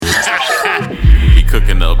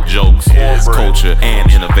jokes, culture,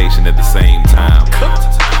 and innovation at the same time.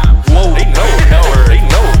 Whoa, they know.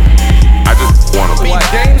 I just wanna Be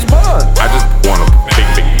James Bond. I just wanna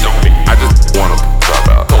I just wanna talk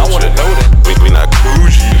about culture. I wanna know that. We not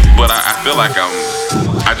bougie, but I feel like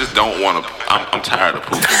I just don't wanna. I'm tired of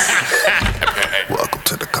pooping. Welcome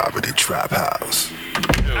to the Comedy Trap House.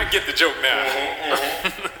 I get the joke now.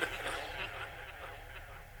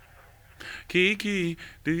 Kiki,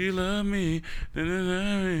 do you love me?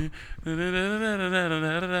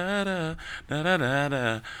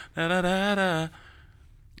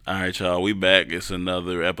 Alright, y'all, we back. It's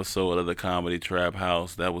another episode of the Comedy Trap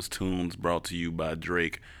House. That was Tunes, brought to you by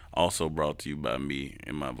Drake, also brought to you by me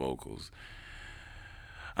and my vocals.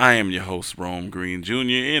 I am your host, Rome Green Jr.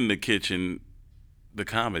 In the kitchen, the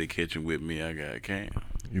comedy kitchen with me, I got Cam.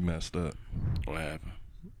 You messed up. What happened?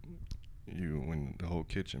 When the whole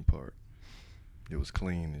kitchen part, it was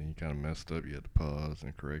clean and you kind of messed up. You had to pause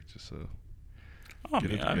and correct yourself.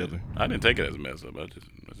 Get it together. I didn't take it as a mess up. I just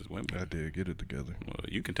went with it. I did. Get it together. Well,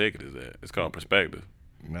 you can take it as that. It's called perspective.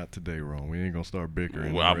 Not today, Ron. We ain't gonna start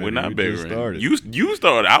bickering. Well, we're not bickering. Started. You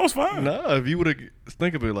started. I was fine. Nah, if you would have,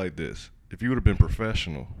 think of it like this. If you would have been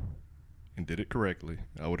professional and did it correctly,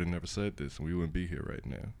 I would have never said this and we wouldn't be here right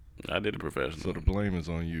now. I did it professional. So the blame is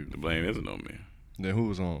on you. The blame isn't on me. Then who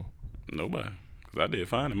was on? Nobody. Because I did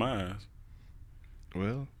fine in my eyes.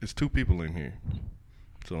 Well, it's two people in here.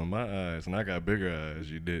 So in my eyes, and I got bigger eyes,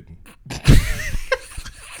 you didn't.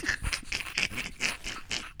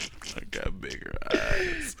 I got bigger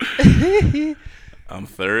eyes. I'm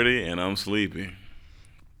 30 and I'm sleepy.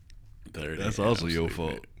 30. That's also your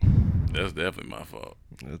fault. That's definitely my fault.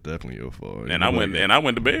 That's definitely your fault. And I went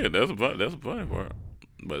to bed. That's the funny part.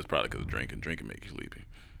 But it's probably because of drinking. Drinking make you sleepy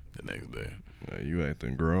the next day. You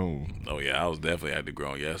acting grown. Oh yeah, I was definitely acting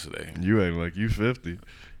grown yesterday. You acting like you 50.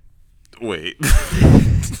 Wait.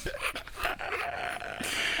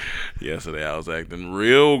 Yesterday I was acting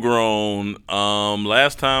real grown.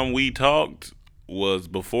 Last time we talked was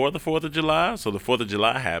before the 4th of July. So the 4th of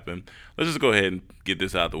July happened. Let's just go ahead and get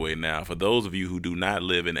this out the way now. For those of you who do not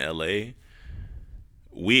live in LA,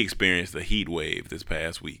 we experienced a heat wave this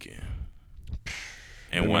past weekend.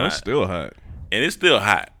 And it's still hot. And it's still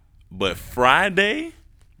hot. But Friday,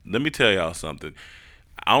 let me tell y'all something.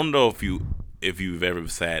 I don't know if you've ever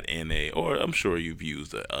sat in or I'm sure you've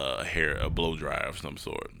used a blow dryer of some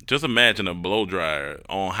sort. Just imagine a blow dryer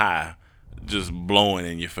on high, just blowing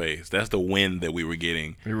in your face. That's the wind that we were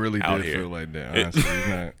getting. It really out did here. feel like that.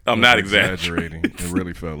 Honestly, I'm not exaggerating. It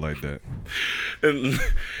really felt like that. And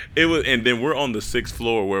and then we're on the 6th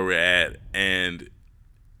floor where we're at, and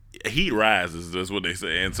heat rises. That's what they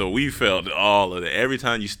say. And so we felt all of it. Every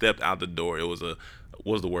time you stepped out the door, it was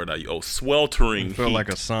what's the word I use? Oh, sweltering. It felt heat. like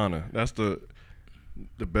a sauna. That's the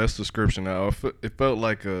best description. Now it felt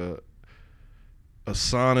like a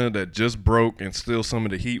sauna that just broke and still some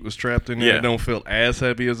of the heat was trapped in there. Yeah. It don't feel as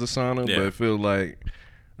heavy as a sauna, Yeah. but it feels like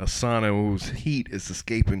a sauna whose heat is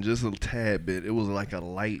escaping just a tad bit. It was like a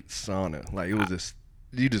light sauna. Like it was just,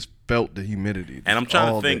 you just felt the humidity. And I'm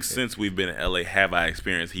trying to think, since we've been in LA, have I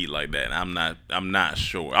experienced heat like that? And I'm not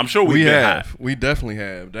sure. I'm sure we have. hot. We definitely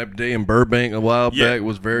have. That day in Burbank a while back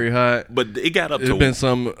was very hot. But it got up to been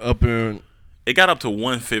some up in. It got up to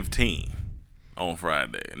 115 on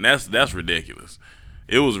Friday, and that's ridiculous.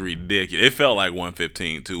 It was ridiculous. It felt like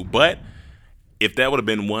 115 too. But if that would have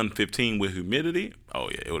been 115 with humidity, oh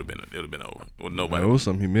yeah, it would have been over. Nobody. There was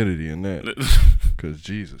some humidity in that. Because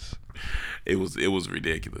Jesus. It was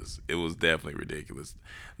ridiculous. It was definitely ridiculous.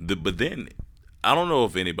 But then I don't know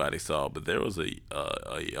if anybody saw, but there was a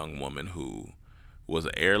young woman who was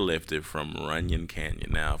airlifted from Runyon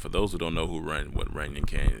Canyon. Now, for those who don't know what Runyon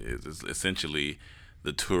Canyon is, it's essentially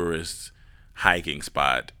the tourist hiking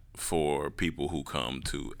spot for people who come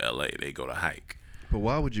to LA. They go to hike. But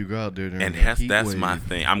why would you go out there during that's my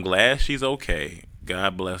thing. I'm glad she's okay.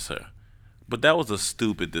 God bless her. But that was a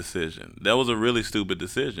stupid decision. That was a really stupid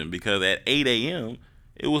decision because at 8 a.m.,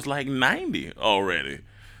 it was like 90 already.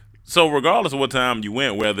 So regardless of what time you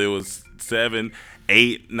went, whether it was 7,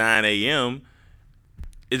 8, 9 a.m.,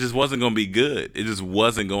 it just wasn't going to be good. It just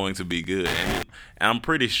wasn't going to be good. And I'm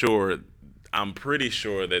pretty sure that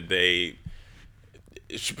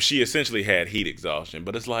she essentially had heat exhaustion.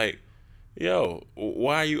 But it's like, yo,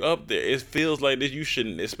 why are you up there? It feels like this. You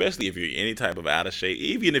shouldn't, especially if you're any type of out of shape.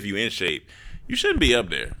 Even if you're in shape, you shouldn't be up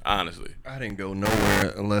there, honestly. I didn't go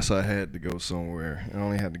nowhere unless I had to go somewhere. I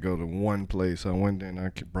only had to go to one place. I went there and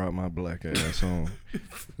I brought my black ass home.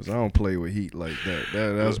 Because I don't play with heat like that.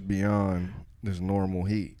 That's beyond this normal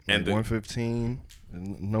heat. Like And 115,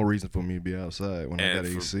 no reason for me to be outside when I got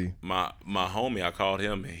AC. My homie, I called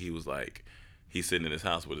him and he was like, he's sitting in his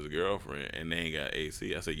house with his girlfriend, and they ain't got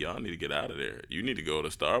AC. I said, y'all need to get out of there. You need to go to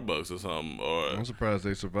Starbucks or something. Or I'm surprised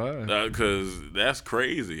they survived. because that's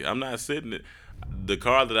crazy. I'm not sitting it. The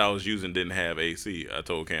car that I was using didn't have AC. I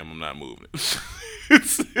told Cam I'm not moving it.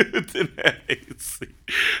 It didn't have AC.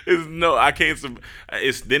 I can't.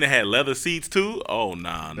 Then it had leather seats too. Oh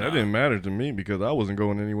nah. That didn't matter to me because I wasn't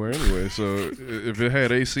going anywhere anyway. So if it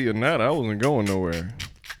had AC or not, I wasn't going nowhere.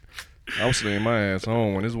 I was staying my ass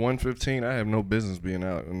home. When it's 1:15, I have no business being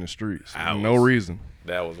out in the streets. No reason.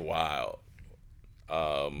 That was wild.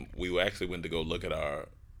 We actually went to go look at our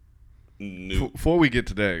new. Before we get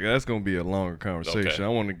to that, that's going to be a longer conversation. Okay. I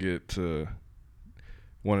want to get to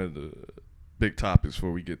one of the big topics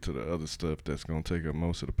before we get to the other stuff that's going to take up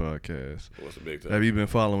most of the podcast. What's the big topic? Have you been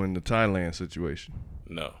following the Thailand situation?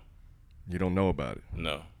 No. You don't know about it?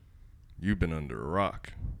 No. You've been under a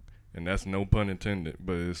rock. And that's no pun intended,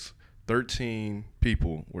 but it's 13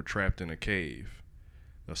 people were trapped in a cave.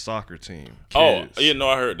 A soccer team. Kids. Oh,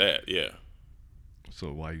 I heard that. Yeah.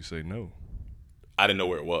 So why you say no? I didn't know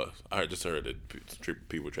where it was. I just heard that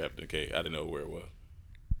people were trapped in a cave. I didn't know where it was.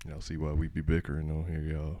 Y'all see why we be bickering on here,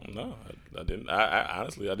 y'all. No, I didn't. I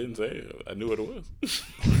honestly, I didn't say it. I knew what it was.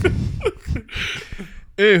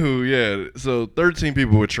 Anywho, yeah. So 13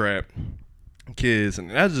 people were trapped. Kids, and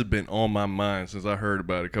that's just been on my mind since I heard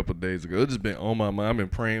about it a couple of days ago. It's just been on my mind. I've been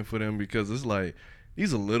praying for them because it's like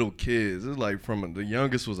these are little kids. It's like from the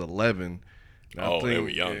youngest was 11. They were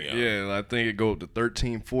young. Yeah, I think it go up to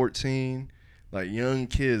 13, 14. Like young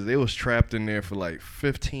kids, they was trapped in there for like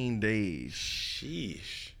 15 days.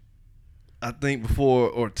 Sheesh. I think before,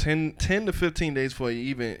 or 10 to 15 days before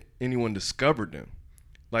even anyone discovered them.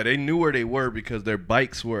 Like they knew where they were because their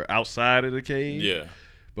bikes were outside of the cave. Yeah.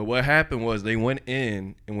 But what happened was they went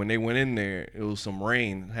in, and when they went in there, it was some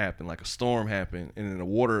rain happened, like a storm happened, and then the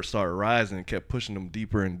water started rising and kept pushing them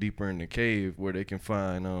deeper and deeper in the cave where they can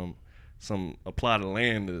find a plot of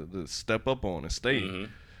land to step up on and stay. Mm-hmm.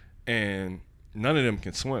 And none of them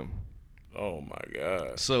can swim. Oh my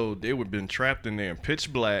God. So they would have been trapped in there in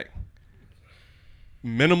pitch black,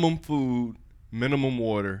 minimum food, minimum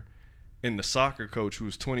water, and the soccer coach, who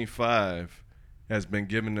was 25, has been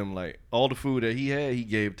giving them like all the food that he had, he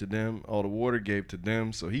gave to them. All the water gave to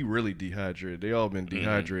them. So he really dehydrated. They all been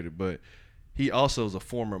dehydrated, but he also is a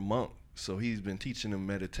former monk. So he's been teaching them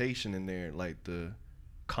meditation in there, like to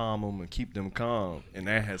calm them and keep them calm. And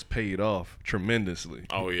that has paid off tremendously.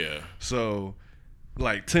 Oh yeah. So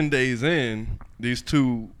like 10 days in, these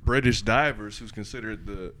two British divers, who's considered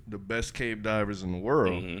the best cave divers in the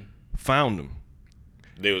world, found them.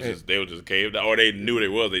 They was just caved out, or they knew what it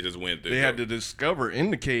was. They just went there. They had to discover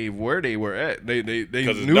in the cave where they were at. They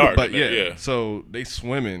knew dark, but yeah. So they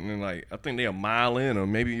swimming and like I think they a mile in or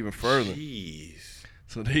maybe even further. Jeez.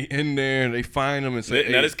 So they in there and they find them and say,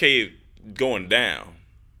 now hey, this cave going down.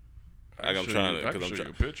 Like I'm show trying you- to, I can because show you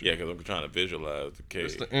a picture. I'm trying to visualize the cave.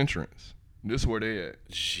 it's the entrance. This is where they at.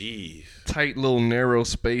 Jeez. Tight little narrow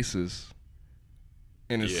spaces.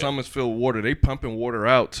 And it's Yeah. some is filled with water. They pumping water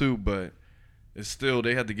out too, but it's still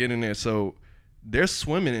they had to get in there. So they're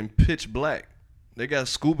swimming in pitch black. They got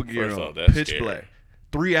scuba gear First on. off, that's pitch scary. black.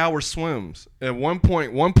 3-hour swims. At one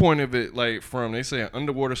point of it, like from they say an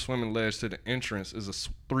underwater swimming ledge to the entrance is a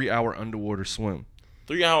 3-hour underwater swim.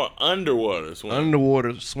 3 hour underwater swim.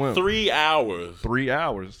 Underwater swim. 3 hours. 3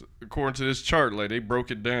 hours, according to this chart. Like they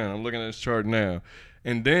broke it down. I'm looking at this chart now,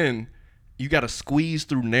 and then you got to squeeze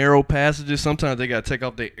through narrow passages. Sometimes they got to take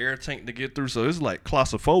off their air tank to get through. So it's like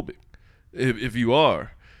claustrophobic, if you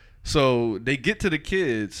are. So they get to the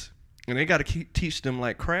kids, and they got to teach them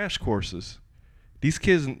like crash courses. These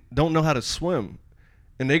kids don't know how to swim,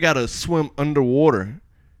 and they got to swim underwater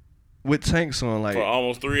with tanks on. Like For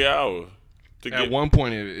almost 3 hours. at one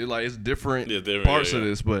point, it's different parts of yeah.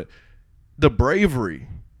 this, but the bravery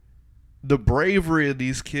of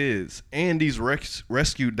these kids and these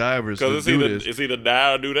rescue divers to Because do this, it's either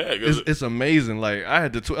die or do that. 'Cause it's amazing. Like I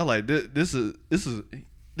had to, like this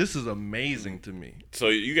is amazing to me. So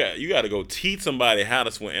you got to go teach somebody how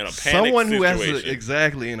to swim in a panic Someone who situation. has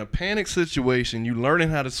exactly in a panic situation, you learning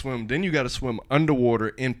how to swim, then you got to swim underwater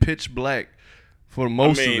in pitch black for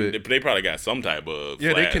most of it. They probably got some type of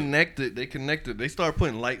Yeah, flash. They connected. They started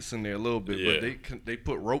putting lights in there a little bit, Yeah. but they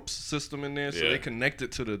put ropes system in there, so Yeah. they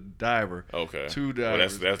connected to the diver. Okay. Two Well,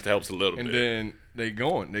 divers. that helps a little And bit. then they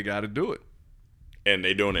going. They got to do it. And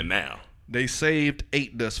they doing it now. They saved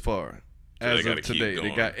 8 thus far. So they As gotta of keep today, they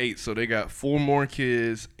going. got 8. So they got 4 more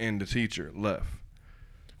kids and the teacher left.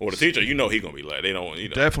 Well, the teacher, he gonna be like, they don't. He's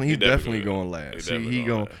Definitely going last. He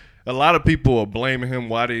going. last. A lot of people are blaming him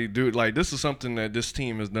why they do it. Like this is something that this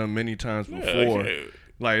team has done many times before. Yeah,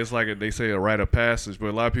 Like it's like they say a rite of passage, but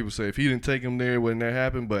a lot of people say if he didn't take him there, it wouldn't that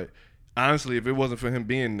happen. But honestly, if it wasn't for him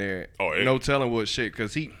being there, no telling what shit,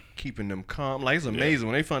 because he keeping them calm. Like it's amazing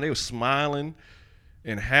when they were smiling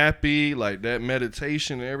and happy. Like that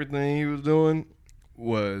meditation and everything he was doing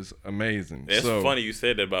was amazing. It's funny you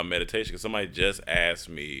said that about meditation, because somebody just asked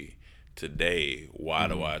me today, why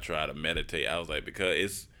do I try to meditate? I was like,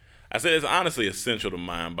 because it's honestly essential to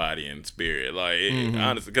mind, body, and spirit. Like,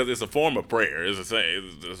 honestly, because it's a form of prayer. It's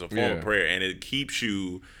a form of prayer, and it keeps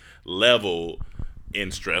you level in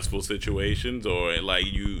stressful situations, or like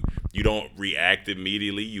you don't react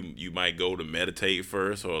immediately. You might go to meditate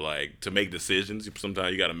first, or like to make decisions.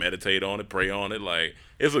 Sometimes you got to meditate on it, pray on it. Like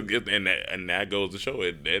and that goes to show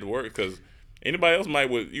it works, because anybody else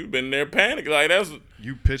you've been there panic, like that's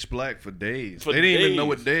you pitch black for days. They didn't even know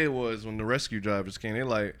what day it was when the rescue drivers came. They're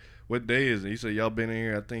like, what day is it? He said, y'all been in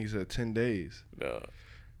here, I think he said 10 days. Yeah.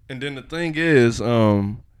 And then the thing is,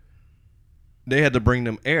 they had to bring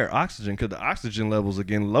them oxygen, because the oxygen levels are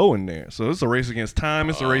getting low in there. So it's a race against time.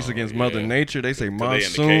 It's a race against Mother Nature. They say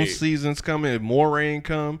monsoon season's coming, more rain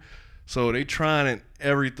come. So they trying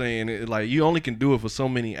everything. And like you only can do it for so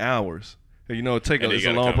many hours. You know, it's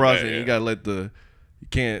a long process. And you got to you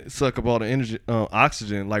can't suck up all the energy,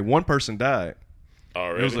 oxygen. Like one person died.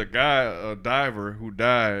 Already? There was a diver who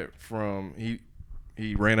died from,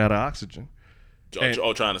 he ran out of oxygen. Trying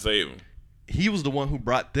to save him. He was the one who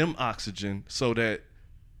brought them oxygen so that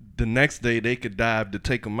the next day they could dive to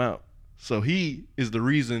take him out. So he is the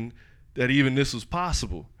reason that even this was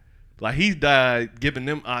possible. Like he died giving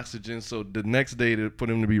them oxygen, so the next day for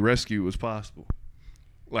them to be rescued was possible.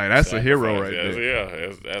 Like that's a hero right there.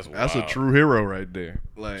 Yeah, that's a true hero right there.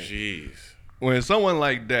 Like, jeez. When someone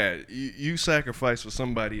like that, you sacrifice for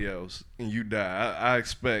somebody else and you die, I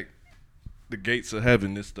expect the gates of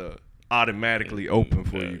heaven to automatically open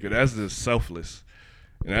for you, because that's just selfless.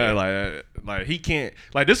 And like he can't,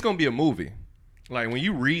 like this gonna be a movie. Like when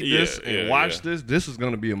you read this and watch this is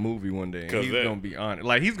gonna be a movie one day, and he's gonna be honored.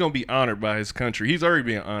 Like he's gonna be honored by his country. He's already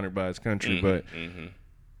being honored by his country. But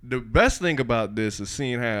the best thing about this is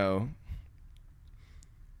seeing how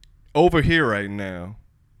over here right now,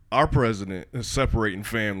 our president is separating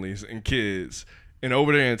families and kids. And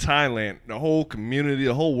over there in Thailand, the whole community,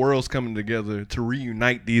 the whole world's coming together to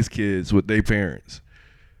reunite these kids with their parents.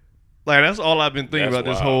 Like, that's all I've been thinking about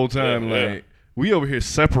this whole time. Like, we over here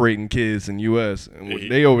separating kids in U.S.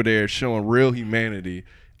 and they over there showing real humanity.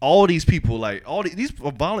 All these people, like, these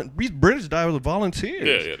British divers are volunteers.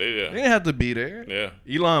 They didn't have to be there. Yeah.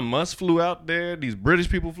 Elon Musk flew out there. These British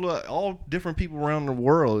people flew out. All different people around the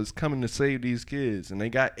world is coming to save these kids. And they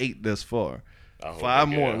got 8 thus far. 5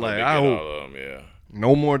 more. I hope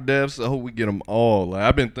no more deaths. I hope we get them all. Like,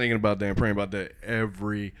 I've been thinking about that and praying about that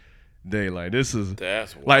every day. Like, that's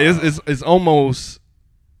wild. Like it's almost,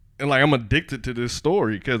 and like I'm addicted to this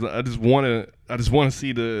story because I just want to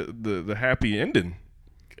see the happy ending.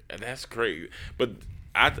 That's great. But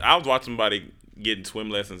I was watching somebody getting swim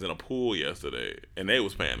lessons in a pool yesterday, and they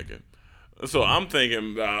was panicking. So I'm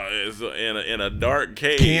thinking it's in a dark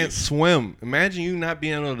cave. Can't swim. Imagine you not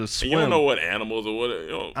being able to swim. And you don't know what animals or what.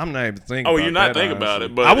 I'm not even thinking. Oh, about you're not that, thinking about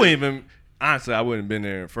it. But I wouldn't even. Honestly, I wouldn't have been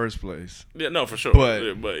there in the first place. Yeah, no, for sure. But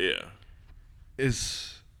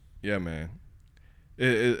yeah, man.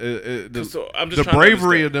 So I'm just the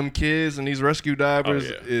bravery of them kids and these rescue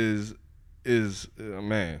divers is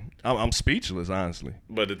man. I'm speechless, honestly.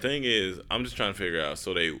 But the thing is, I'm just trying to figure out.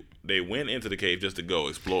 So they went into the cave just to go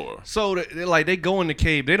explore. So they go in the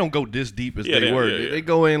cave. They don't go this deep as they were. They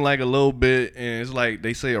go in like a little bit, and it's like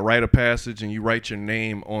they say a rite of passage, and you write your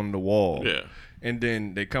name on the wall. Yeah. And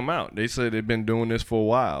then they come out. They said they've been doing this for a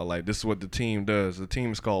while. Like, this is what the team does. The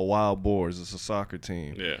team is called Wild Boars. It's a soccer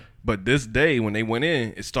team. Yeah. But this day, when they went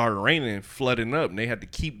in, it started raining, flooding up, and they had to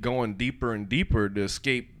keep going deeper and deeper to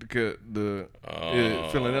escape the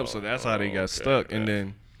filling up. So that's how they got stuck. And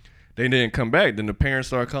then they didn't come back. Then the parents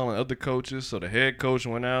started calling other coaches. So the head coach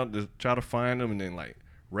went out to try to find them, and then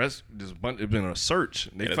it's been a search.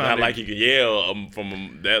 It's not like you can yell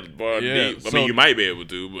from that far deep. I mean, you might be able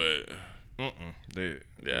to, but. There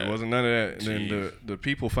wasn't none of that. And then the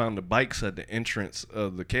people found the bikes at the entrance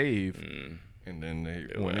of the cave, and then they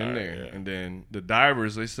went in there. Yeah. And then the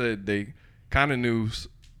divers, they said they kind of knew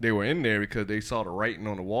they were in there because they saw the writing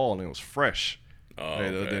on the wall and it was fresh.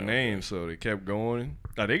 Their name, so they kept going.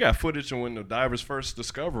 Now, they got footage of when the divers first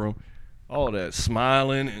discover them. All that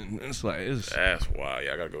smiling, and it's like that's wild.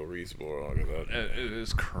 I gotta go read some more on it.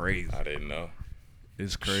 It's crazy. I didn't know.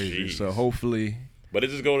 It's crazy. Jeez. So hopefully. But it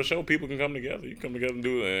just goes to show people can come together. You come together and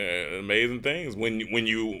do amazing things when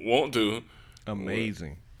you want to.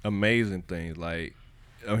 Amazing things. Like,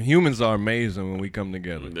 humans are amazing when we come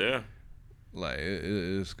together. Yeah. Like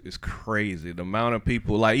it's crazy the amount of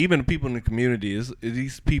people. Like even the people in the community is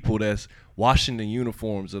these people that's washing the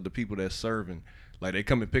uniforms of the people that's serving. Like they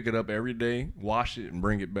come and pick it up every day, wash it, and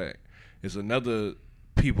bring it back. It's another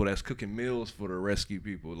people that's cooking meals for the rescue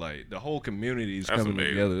people. Like the whole community is coming amazing.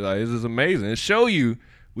 together. Like this is amazing. It show you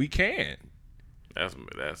we can. That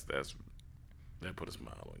put a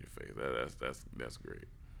smile on your face. That's great.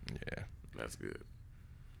 Yeah. That's good.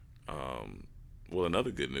 Well,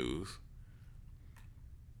 another good news.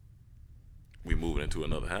 We moving into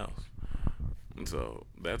another house, and so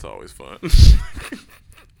that's always fun.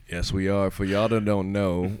 Yes, we are. For y'all that don't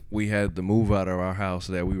know, we had to move out of our house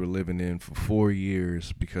that we were living in for 4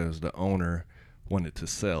 years because the owner wanted to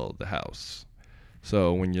sell the house.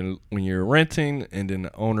 So when you're renting and then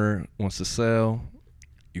the owner wants to sell,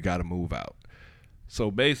 you got to move out.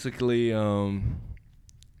 So basically,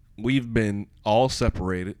 we've been all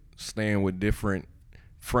separated, staying with different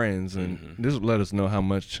friends, and this let us know how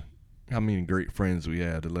many great friends we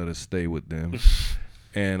had to let us stay with them.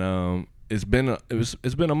 And it's been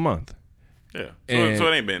a month. Yeah. So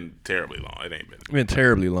it ain't been terribly long. It ain't been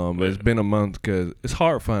terribly long, but it's been a month because it's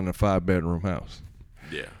hard finding a 5-bedroom house.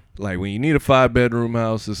 Yeah. Like when you need a 5-bedroom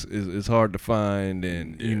house, it's hard to find,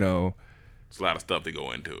 and you know, it's a lot of stuff that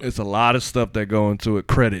go into it. It's a lot of stuff that go into it: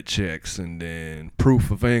 credit checks, and then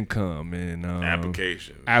proof of income, and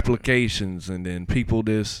applications, and then people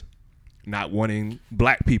just not wanting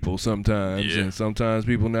black people sometimes, and sometimes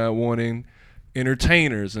people not wanting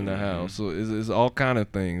entertainers in the house. So it's all kind of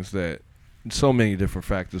things that so many different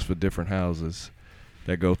factors for different houses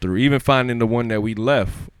that go through. Even finding the one that we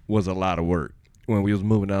left was a lot of work when we was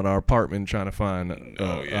moving out of our apartment trying to find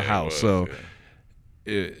a house. So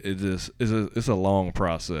it's a long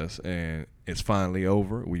process, and it's finally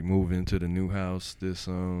over. We moved into the new house this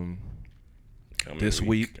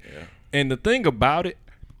week. Yeah. And the thing about it,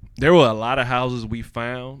 there were a lot of houses we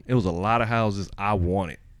found. It was a lot of houses I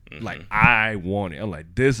wanted. Like I wanted. I'm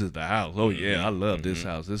like, this is the house. Oh yeah, I love this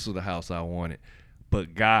house. This is the house I wanted.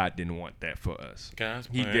 But God didn't want that for us.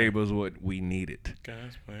 He gave us what we needed.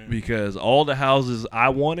 Because all the houses I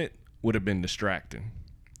wanted would have been distracting.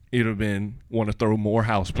 It would have been want to throw more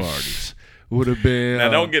house parties. Would have been. Now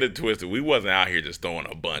don't get it twisted. We wasn't out here just throwing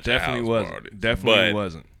a bunch of house parties. Definitely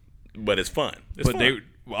wasn't. But it's fun.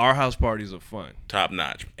 Our house parties are fun. Top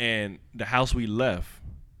notch. And the house we left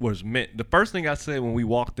was meant. The first thing I said when we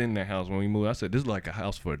walked in that house, when we moved, I said, this is like a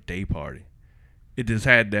house for a day party. It just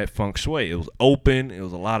had that feng shui. It was open. It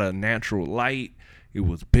was a lot of natural light. It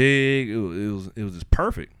was big. It was just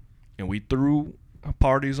perfect. And we threw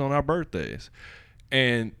parties on our birthdays.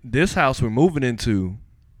 And this house we're moving into,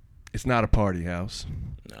 it's not a party house.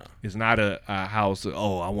 No. It's not a house. I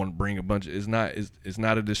want to bring a bunch of. It's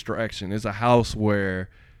not a distraction. It's a house where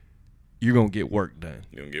you're gonna get work done.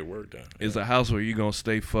 You're gonna get work done. It's a house where you're gonna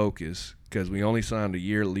stay focused because we only signed a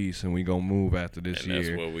year lease and we gonna move after this year.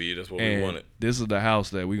 That's what we wanted. This is the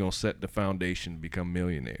house that we're gonna set the foundation to become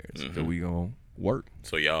millionaires. So we gonna work.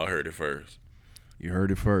 So y'all heard it first. You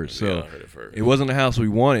heard it first. So it wasn't the house we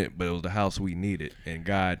wanted, but it was the house we needed, and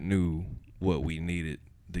God knew what we needed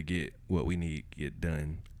to get what we need to get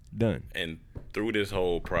done. And through this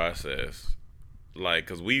whole process, like,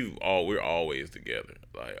 cause we're always together,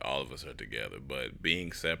 like all of us are together, but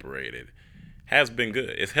being separated has been good.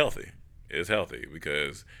 It's healthy. It's healthy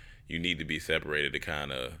because you need to be separated to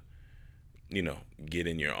kind of, get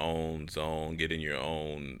in your own zone, get in your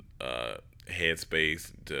own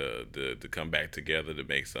headspace to come back together to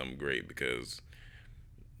make something great. Because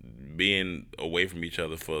being away from each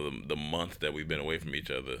other for the month that we've been away from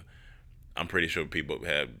each other, I'm pretty sure people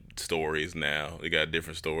have stories now. We got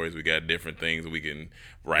different stories. We got different things we can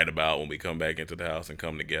write about when we come back into the house and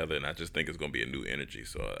come together. And I just think it's going to be a new energy.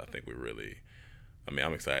 So I think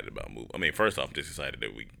I'm excited about moving. First off, I'm just excited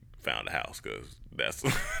that we found a house because that's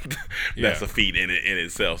a feat in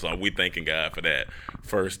itself. So we thanking God for that,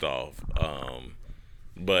 first off.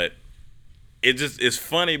 But it's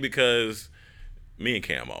funny because me and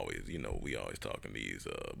Cam always, we always talking these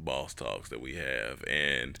boss talks that we have,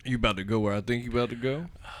 and you about to go where I think you about to go.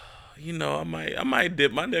 I might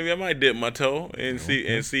dip my toe and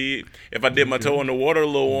see if I dip my toe in the water a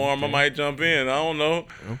little warm, I might jump in. I don't know.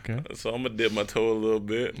 Okay. So I'm gonna dip my toe a little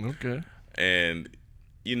bit. Okay. And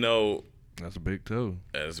that's a big toe.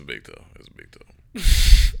 That's a big toe.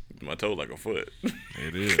 My toe like a foot.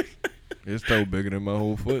 It is. His toe bigger than my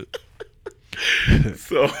whole foot.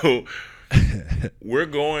 So we're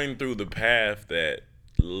going through the path that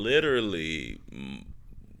literally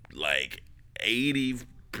like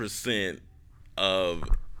 80% of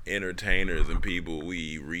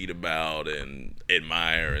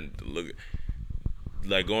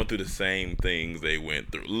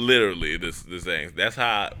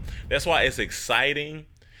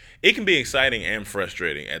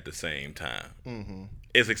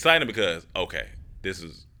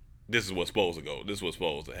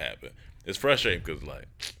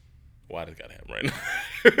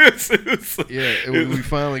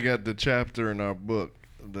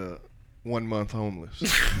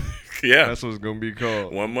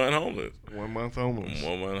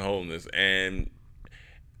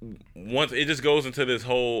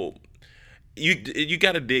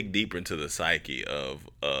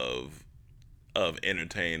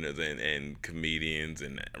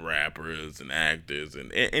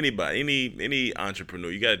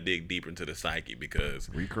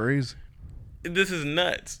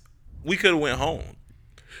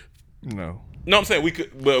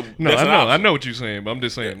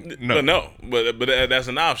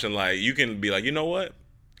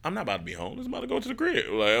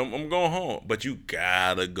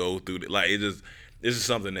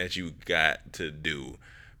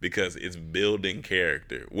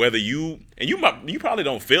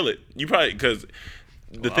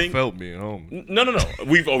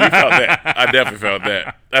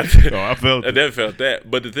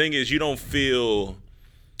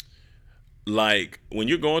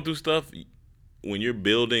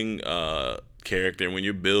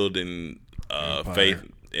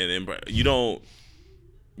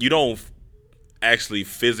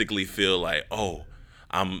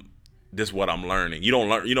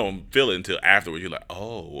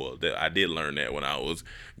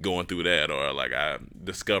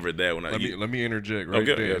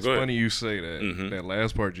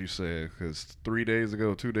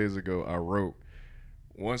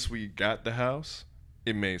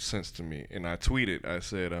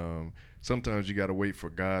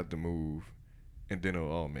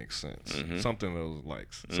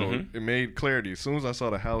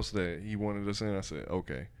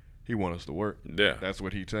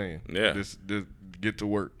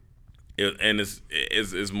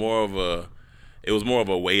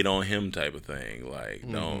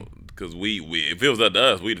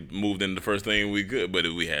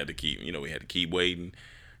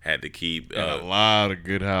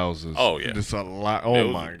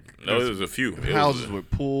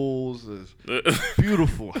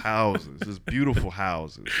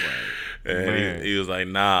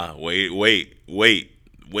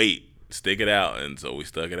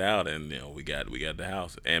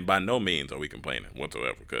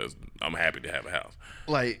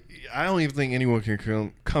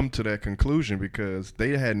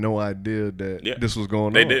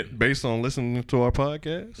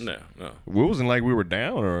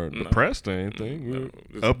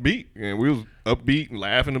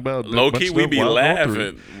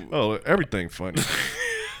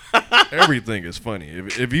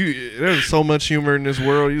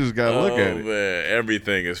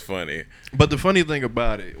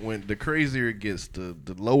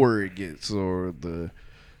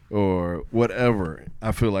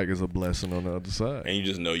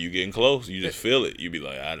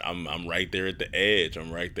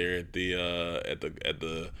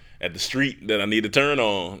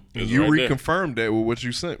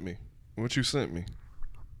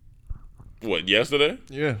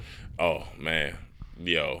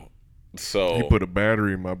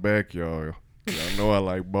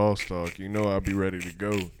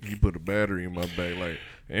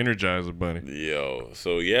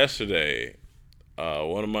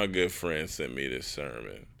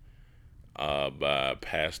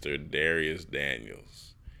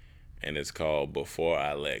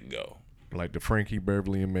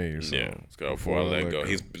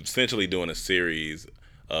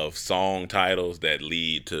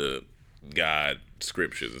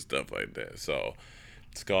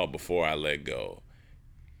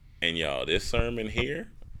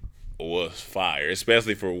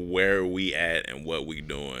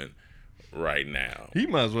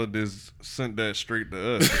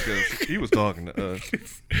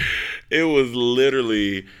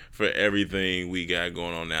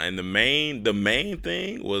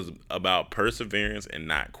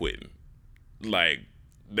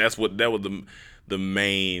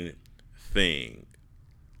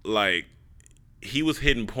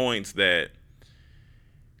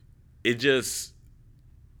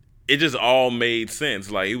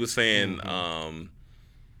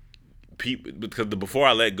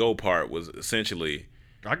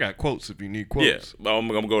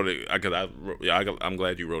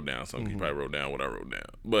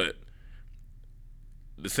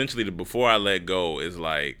essentially the before I let go is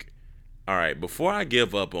like, all right, before I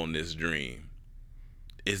give up on this dream,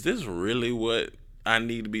 is this really what I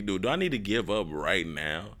need to be doing? Do I need to give up right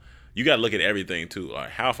now? You got to look at everything too.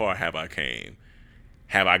 Like, how far have I came?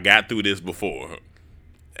 Have I got through this before?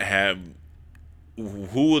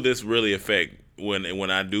 Who will this really affect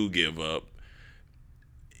when I do give up?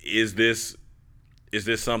 Is this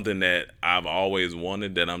something that I've always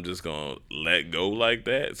wanted that I'm just gonna let go like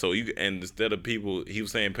that? So and instead of people, he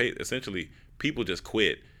was saying essentially people just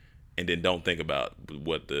quit and then don't think about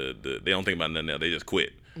what they don't think about nothing else. They just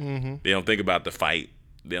quit. Mm-hmm. They don't think about the fight.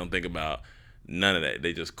 They don't think about none of that.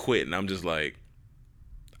 They just quit. And I'm just like,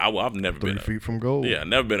 I've never been 3 feet from goal. Yeah, I've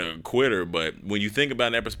never been a quitter. But when you think about it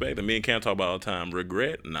in that perspective, me and Cam talk about all the time.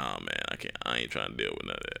 Regret? Nah, man, I can't. I ain't trying to deal with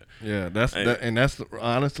none of that. Yeah, that's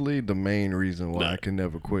honestly the main reason why I can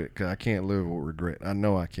never quit. Cause I can't live with regret. I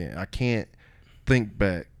know I can't. I can't think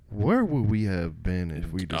back. Where would we have been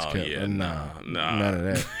if we just kept? Yeah, nah, none of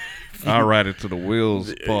that. I'll ride it till the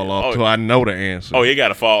wheels fall off. Till I know the answer. Oh, it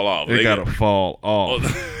gotta fall off. It gotta fall off.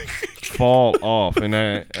 Fall off, and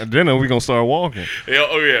then we gonna start walking.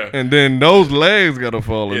 Yeah, and then those legs gotta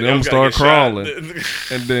fall, and then start crawling.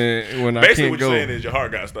 And then when basically I can't what go, you're saying is your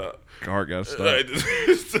heart got stopped. Heart got stopped.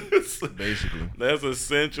 Basically, that's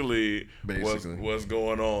essentially what's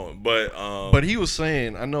going on. But he was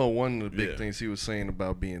saying, I know one of the big things he was saying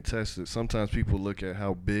about being tested. Sometimes people look at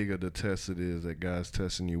how big of the test it is that God's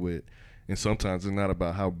testing you with, and sometimes it's not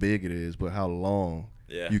about how big it is, but how long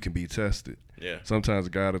you can be tested. Yeah. Sometimes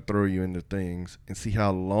God will throw you into things and see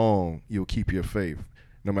how long you'll keep your faith.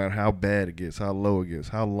 No matter how bad it gets, how low it gets,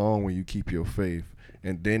 how long will you keep your faith?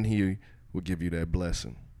 And then he will give you that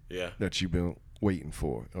blessing that you've been waiting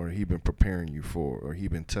for, or he been preparing you for, or he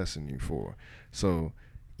been testing you for. So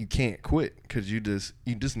you can't quit because you just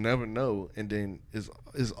never know. And then it's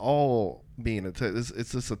all being a test.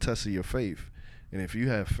 It's just a test of your faith. And if you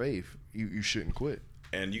have faith, you shouldn't quit.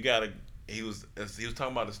 And you gotta. He was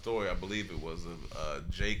talking about the story, I believe it was of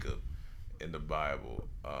Jacob in the Bible,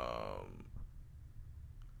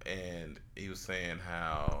 and he was saying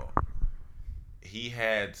how he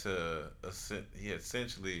had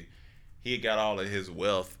got all of his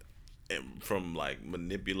wealth from like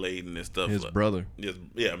manipulating and stuff. His brother,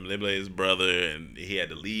 manipulating his brother, and he had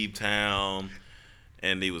to leave town,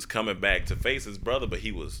 and he was coming back to face his brother, but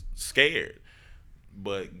he was scared.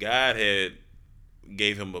 But God had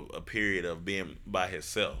gave him a period of being by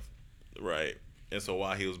himself, right? And so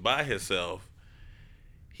while he was by himself,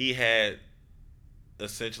 he had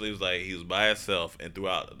essentially, it was like he was by himself, and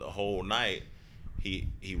throughout the whole night, he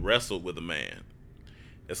wrestled with a man.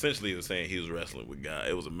 Essentially, he was saying he was wrestling with God.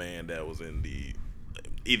 It was a man that was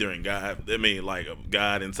either in God, I mean, like a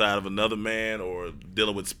God inside of another man, or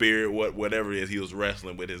dealing with spirit, whatever it is. He was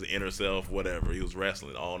wrestling with his inner self, whatever. He was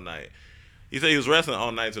wrestling all night. He said he was wrestling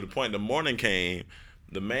all night to the point the morning came.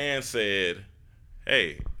 The man said,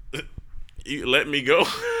 "Hey, you let me go."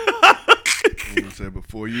 He said,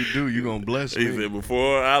 "Before you do, you gonna bless me." He said,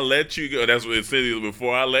 "Before I let you go," that's what it said.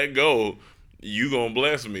 Before I let go, you gonna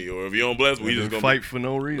bless me, or if you don't bless me, we just gonna fight for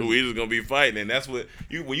no reason. We just gonna be fighting, and that's what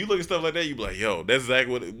when you look at stuff like that, you be like, "Yo, that's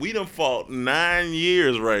exactly what we done fought 9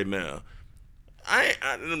 years right now."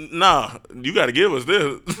 Nah, you got to give us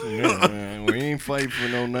this. Yeah, man. We ain't fighting for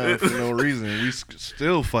no reason. We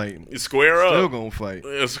still fighting. Square up. Still gonna fight.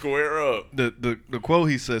 Yeah, square up. The quote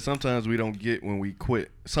he said, sometimes we don't get when we quit.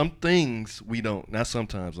 Some things we don't. Not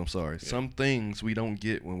sometimes, I'm sorry. Yeah. Some things we don't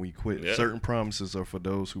get when we quit. Yeah. Certain promises are for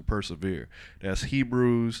those who persevere. That's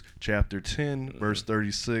Hebrews chapter 10, verse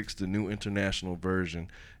 36, the New International Version.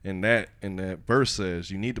 And that verse says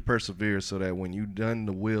you need to persevere so that when you've done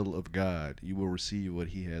the will of God, you will receive what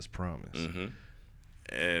he has promised. Mm-hmm.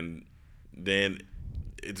 And then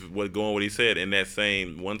it's what he said in that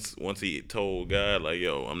same, once he told God, like,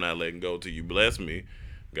 yo, I'm not letting go till you bless me.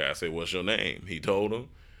 God said, what's your name? He told him.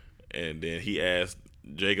 And then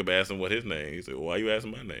Jacob asked him what his name. He said, well, why you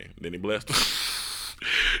asking my name? Then he blessed him.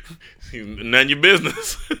 None of your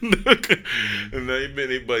business.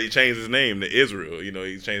 But he changed his name to Israel. You know,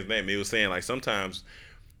 he changed his name. He was saying, like, sometimes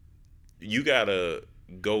you gotta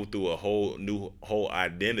go through a whole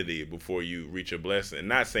identity before you reach a blessing.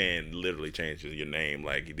 Not saying literally change your name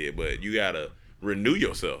like he did, but you gotta renew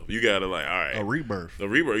yourself. You gotta, like, all right, a rebirth.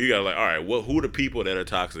 You gotta, like, all right, who are the people that are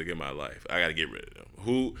toxic in my life? I gotta get rid of them.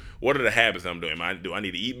 What are the habits I'm doing? Do I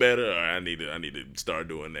need to eat better, or I need to start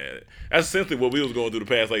doing that? That's essentially what we was going through the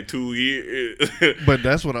past like 2 years. But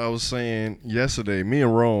that's what I was saying yesterday. Me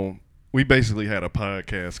and Rome, we basically had a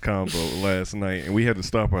podcast combo last night, and we had to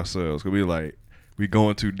stop ourselves because we were like, we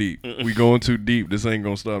going too deep. We going too deep. This ain't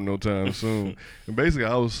gonna stop no time soon. And basically,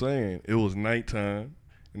 I was saying it was nighttime.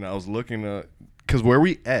 and I was looking at, because where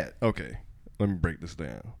we at, okay, let me break this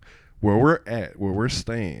down. Where we're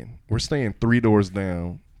staying 3 doors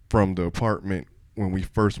down from the apartment when we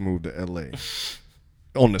first moved to LA.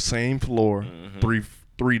 On the same floor,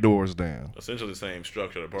 three doors down. Essentially the same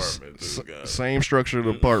structured apartment. Same structured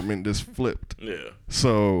apartment, just flipped. Yeah.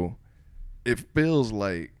 So it feels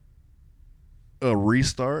like a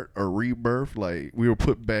restart, a rebirth. Like we were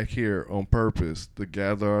put back here on purpose to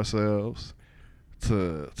gather ourselves,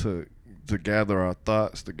 to gather our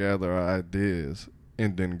thoughts, to gather our ideas,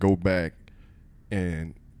 and then go back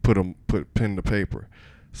and put pen to paper.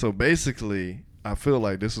 So basically, I feel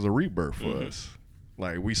like this is a rebirth for us.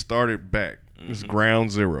 Like we started back. It's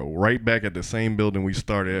ground zero, right back at the same building we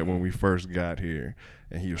started at when we first got here.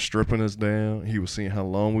 And he was stripping us down. He was seeing how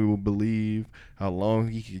long we would believe, how long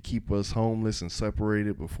he could keep us homeless and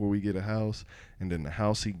separated before we get a house. And then the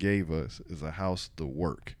house he gave us is a house to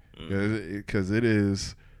work. Because it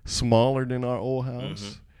is smaller than our old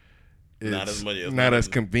house. It's not as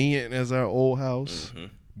convenient as our old house,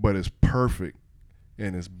 but it's perfect.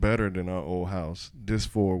 And it's better than our old house, just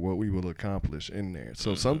for what we will accomplish in there.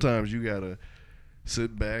 So sometimes you gotta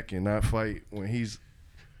sit back and not fight when he's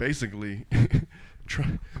basically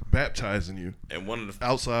baptizing you and one of the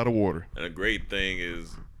outside of water. And a great thing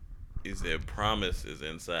is that promise is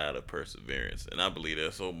inside of perseverance, and I believe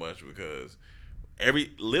that so much because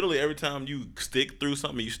literally every time you stick through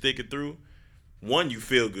something, you stick it through. One, you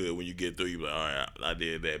feel good when you get through. You're like, all right, I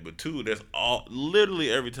did that. But two,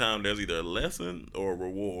 literally every time there's either a lesson or a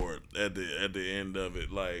reward at the end of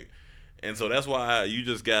it. Like, and so that's why you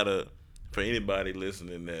just gotta, for anybody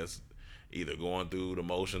listening that's either going through the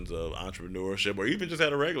motions of entrepreneurship or even just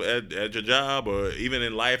at a regular at your job or even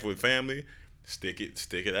in life with family, stick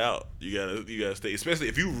it out. You gotta stay, especially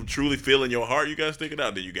if you truly feel in your heart you gotta stick it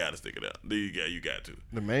out. Then you gotta stick it out. Then you got to.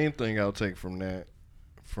 The main thing I'll take from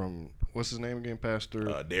what's his name again,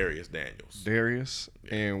 Pastor? Darius Daniels. Darius,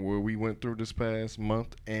 yeah. And where we went through this past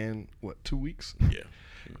month and 2 weeks? Yeah.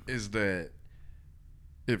 Is that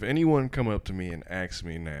if anyone come up to me and ask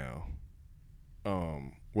me now,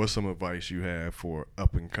 what's some advice you have for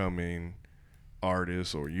up and coming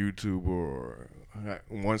artists or YouTuber, or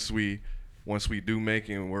once we do make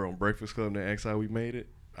it and we're on Breakfast Club and they ask how we made it,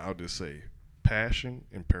 I'll just say passion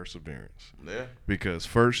and perseverance. Yeah. Because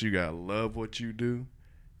first you gotta love what you do.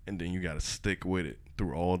 And then you got to stick with it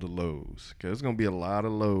through all the lows. Because it's going to be a lot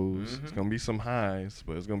of lows. It's going to be some highs,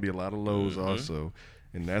 but it's going to be a lot of lows also.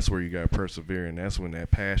 And that's where you got to persevere. And that's when that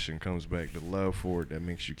passion comes back, the love for it that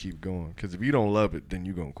makes you keep going. Because if you don't love it, then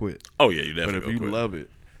you're going to quit. Oh, yeah, you definitely But if you love it,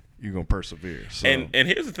 you're going to persevere. So and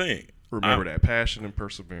here's the thing. Remember that passion and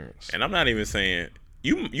perseverance. And I'm not even saying,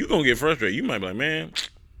 you going to get frustrated. You might be like, man,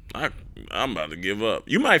 I'm about to give up.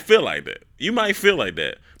 You might feel like that.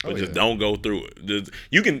 But just don't go through it.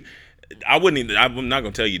 I'm not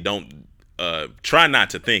going to tell you don't try not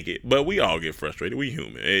to think it, but we all get frustrated. We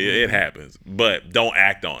human. It happens. But don't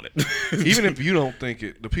act on it. Even if you don't think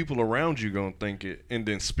it, the people around you going to think it and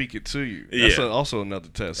then speak it to you. That's also another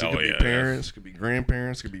test. It could be parents, could be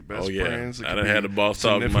grandparents, could be best friends. I done had the boss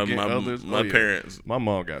talk to my parents. My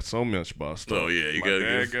mom got so much boss talk. Oh, yeah. My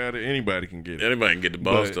dad got it. Anybody can get it. Anybody can get the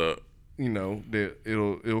boss talk. You know,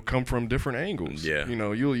 it'll come from different angles. Yeah. You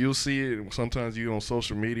know, you'll see it. Sometimes you on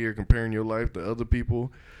social media comparing your life to other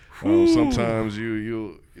people. Sometimes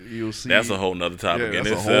you'll see. That's a whole nother topic. Yeah,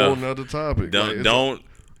 that's a whole nother topic.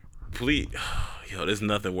 Please. Yo, there's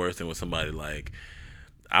nothing worse than when somebody like.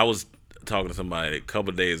 I was talking to somebody a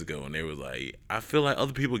couple of days ago, and they was like, "I feel like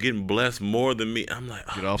other people are getting blessed more than me." I'm like,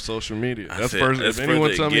 get off social media. If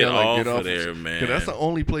anyone tell me, get off there, man. Because that's the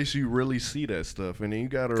only place you really see that stuff, and then you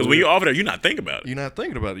gotta. Because when you're off there, you're not thinking about it. You're not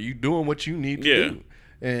thinking about it. You're doing what you need to do,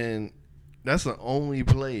 and that's the only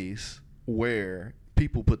place where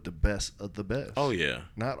people put the best of the best. Oh yeah.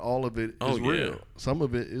 Not all of it is real. Some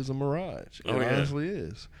of it is a mirage. It honestly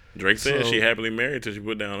is. Drake said she happily married till she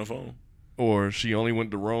put down the phone. Or she only went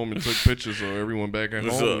to Rome and took pictures so everyone back at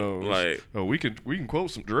home knows. Like, we can quote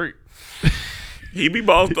some Drake. He be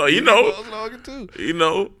boss dog, you know. Boss dog too. You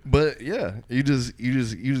know. But yeah, you just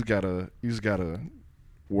gotta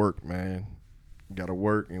work, man. You gotta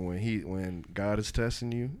work, and when God is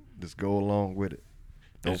testing you, just go along with it.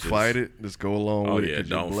 Don't fight it. Just go along with it, because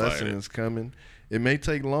your blessing is coming. It may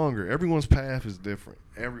take longer. Everyone's path is different.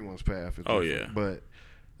 Oh yeah. But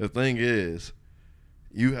the thing is,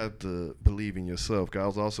 you have to believe in yourself. I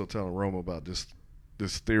was also telling Roma about this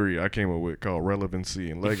theory I came up with called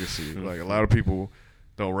relevancy and legacy. Like a lot of people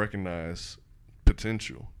don't recognize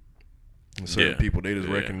potential. And certain people, they just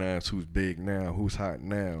recognize who's big now, who's hot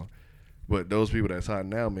now. But those people that's hot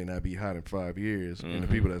now may not be hot in 5 years, and the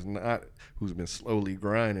people that's not, who's been slowly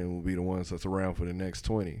grinding, will be the ones that's around for the next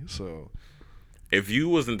 20. So, If you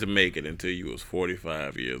wasn't to make it until you was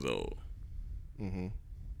 45 years old,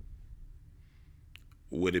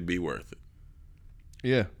 would it be worth it?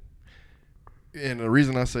 yeah. And the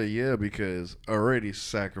reason I say yeah, because I already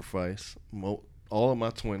sacrificed all of my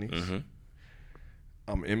 20s.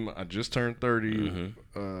 I just turned 30.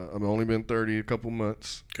 I've only been 30 a couple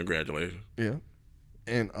months. Congratulations. Yeah.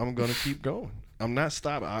 And I'm going to keep going. I'm not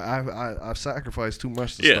stopping. I've sacrificed too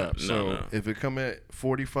much to Yeah, stop. So if it come at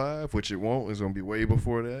 45, which it won't, it's going to be way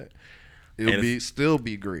before that. It'll still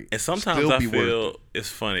be great. And sometimes still I be worth feel it. it's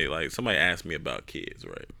funny. Like somebody asked me about kids,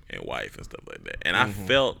 right, and wife and stuff like that, and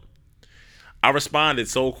I responded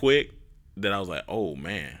so quick that I was like, "Oh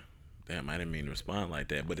man, damn, I didn't mean to respond like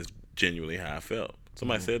that," but it's genuinely how I felt.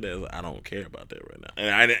 Somebody said that, I was like, I don't care about that right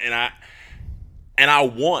now, and I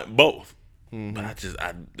want both, but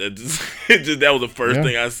that was the first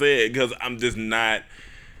thing I said because I'm just not.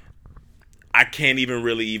 I can't even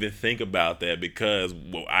really think about that because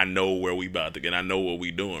I know where we about to get. I know what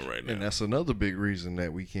we doing right now. And that's another big reason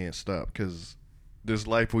that we can't stop, because this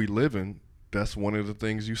life we live in, that's one of the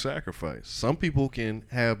things you sacrifice. Some people can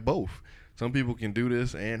have both. Some people can do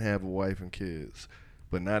this and have a wife and kids,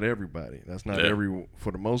 but not everybody. That's not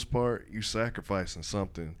for the most part, you sacrificing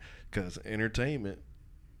something, because entertainment,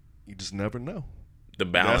 you just never know. The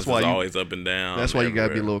balance is always up and down. That's why you got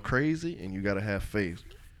to be a little crazy, and you got to have faith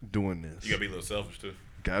doing this. You got to be a little selfish too.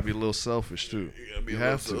 Got to be a little selfish too. You got to be you a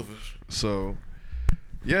little have selfish. To. So,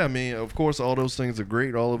 yeah, I mean, of course, all those things are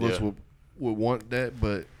great. All of us would want that,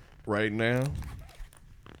 but right now,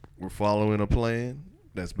 we're following a plan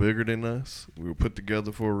that's bigger than us. We were put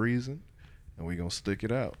together for a reason, and we're going to stick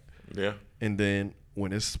it out. Yeah. And then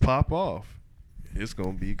when it's pop off, it's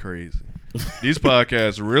going to be crazy. These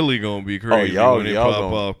podcasts really going to be crazy when they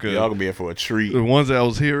pop off. Y'all going to be in for a treat. The ones that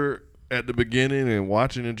was here at the beginning and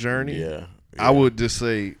watching the journey, I would just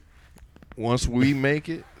say, once we make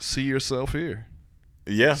it, see yourself here.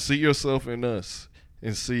 Yeah. See yourself in us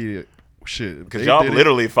and see it. Shit, because y'all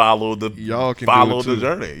literally followed the the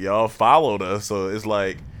journey. Y'all followed us, so it's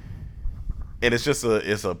like, and it's just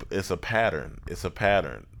it's a pattern. It's a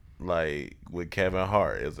pattern. Like with Kevin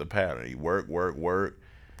Hart, it's a pattern. You work.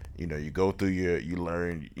 You know, you go through you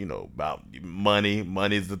learn. You know about money.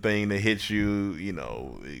 Money's the thing that hits you. You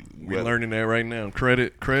know, we're learning that right now.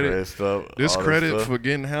 Credit stuff. This credit for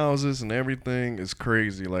getting houses and everything is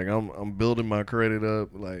crazy. Like I'm building my credit up.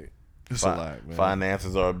 Like. It's a lot, man.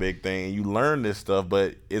 Finances are a big thing. You learn this stuff,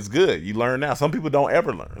 but it's good. You learn now. Some people don't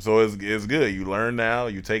ever learn, so it's good. You learn now.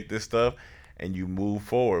 You take this stuff and you move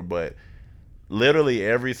forward. But literally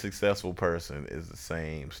every successful person is the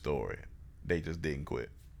same story. They just didn't quit.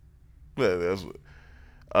 That's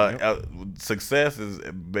success is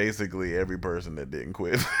basically every person that didn't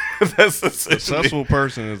quit. That's a successful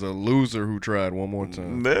person is a loser who tried one more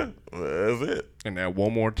time. Yeah, that's it. And that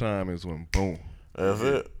one more time is when boom. That's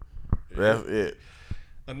it. That's it.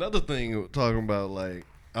 Another thing talking about, like,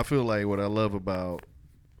 I feel like what I love about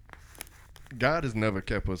God has never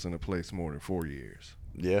kept us in a place more than 4 years.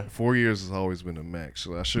 Yeah. 4 years has always been a max,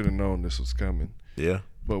 so I should have known this was coming. Yeah.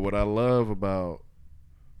 But what I love about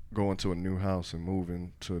going to a new house and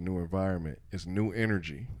moving to a new environment is new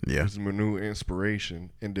energy. Yeah. It's a new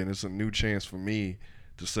inspiration, and then it's a new chance for me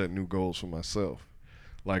to set new goals for myself.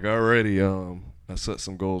 Like already, I set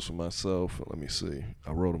some goals for myself. Let me see.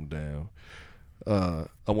 I wrote them down.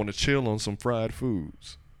 I want to chill on some fried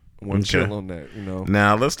foods. I want to chill on that, you know.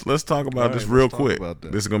 Now let's talk about this real quick.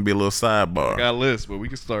 This is gonna be a little sidebar. I got a list, but we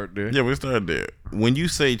can start there. Yeah, we start there. When you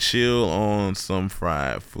say chill on some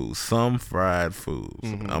fried foods, I'm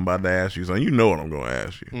about to ask you something. You know what I'm gonna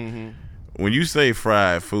ask you. When you say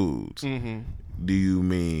fried foods, do you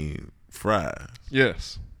mean fries?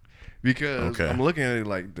 Yes. Because I'm looking at it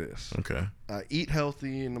like this. Okay. I eat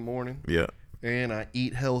healthy in the morning. Yeah. And I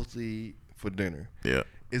eat healthy for dinner. Yeah.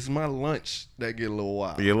 It's my lunch that get a little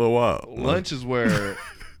wild. Lunch is where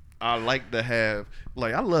I like to have,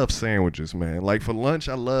 like, I love sandwiches, man. Like, for lunch,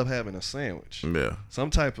 I love having a sandwich. Yeah. Some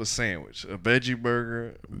type of sandwich. A veggie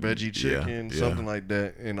burger, veggie chicken, something like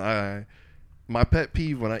that. And my pet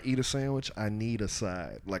peeve when I eat a sandwich, I need a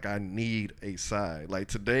side. Like, I need a side. Like,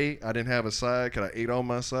 today, I didn't have a side because I ate all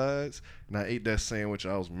my sides. And I ate that sandwich.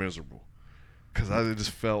 I was miserable. Because I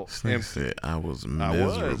just felt empty. I was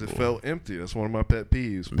miserable. It felt empty. That's one of my pet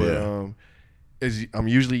peeves. But I'm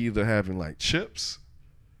usually either having, like, chips,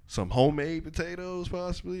 some homemade potatoes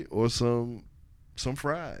possibly, or some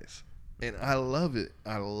fries. And I love it.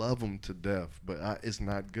 I love them to death, but it's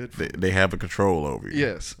not good for me. They have a control over you.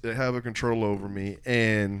 Yes, they have a control over me.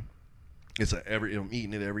 And I'm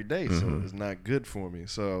eating it every day, so it's not good for me.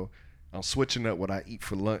 So I'm switching up what I eat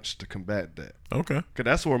for lunch to combat that. Okay. Cause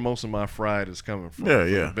that's where most of my fried is coming from. Yeah,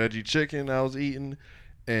 From yeah. the veggie chicken I was eating,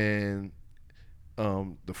 and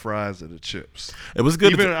the fries of the chips. It was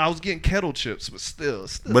good. Even I was getting kettle chips, but still.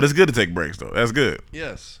 But it's good to take breaks though. That's good.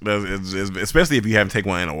 Yes. It's especially if you haven't taken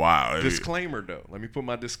one in a while. Disclaimer though. Let me put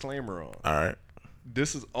my disclaimer on. All right.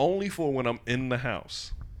 This is only for when I'm in the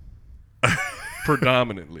house.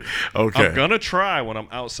 Predominantly. Okay. I'm gonna try when I'm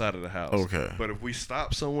outside of the house. Okay. But if we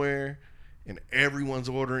stop somewhere and everyone's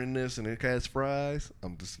ordering this and it has fries,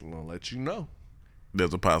 I'm just gonna let you know.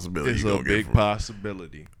 There's a possibility. It's you a gonna get big from-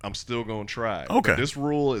 possibility. I'm still gonna try it. Okay. But this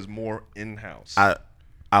rule is more in-house.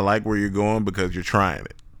 I like where you're going because you're trying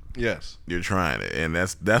it. Yes. You're trying it, and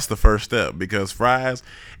that's the first step. Because fries,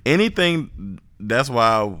 anything. That's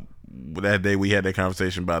why that day we had that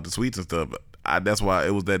conversation about the sweets and stuff. That's why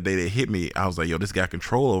it was that day that hit me. I was like, yo, this got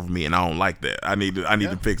control over me, and I don't like that. I need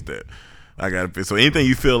to fix that. I got to fix. So anything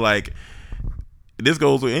you feel like. This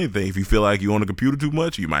goes with anything. If you feel like you on the computer too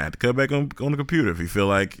much, you might have to cut back on the computer. If you feel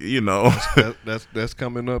like, That's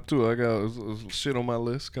coming up too. I got shit on my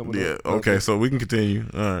list coming yeah. up. Okay, so we can continue.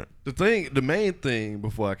 All right. The main thing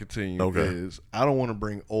before I continue is I don't want to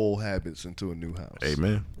bring old habits into a new house.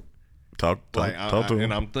 Amen. Talk to him.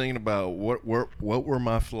 And I'm thinking about what were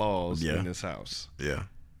my flaws in this house. Yeah.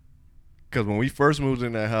 Because when we first moved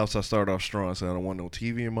in that house, I started off strong. I said I don't want no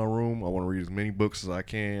TV in my room. I want to read as many books as I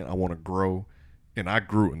can. I want to grow. And I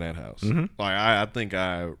grew in that house. Mm-hmm. Like I think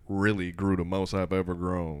I really grew the most I've ever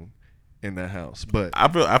grown in that house. But I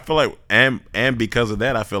feel like, and because of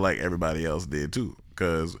that, I feel like everybody else did too.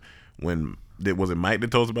 Because was it Mike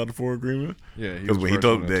that told us about the 4 Agreement? Yeah, because when he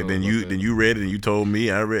told that, then you read it and you told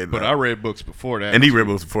me. I read, but I read books before that, and he read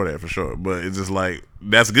books before that for sure. But it's just like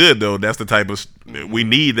that's good though. That's the type of we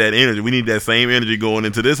need that energy. We need that same energy going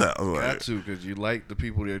into this house. Got to, because you like the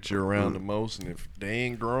people that you're around the most, and if they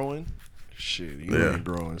ain't growing. Shit, you ain't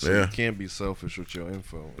growing, so you can't be selfish with your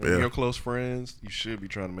info. And your close friends, you should be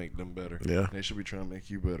trying to make them better. Yeah, they should be trying to make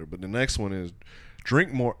you better. But the next one is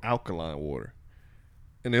drink more alkaline water.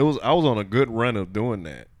 And I was on a good run of doing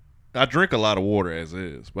that. I drink a lot of water as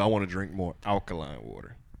is, but I want to drink more alkaline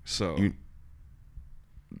water. So,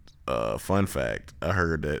 fun fact, I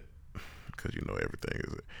heard that because you know everything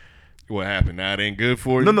is. What happened? Now it ain't good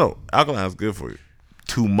for you. No, alkaline is good for you.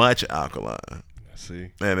 Too much alkaline.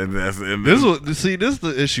 See, this is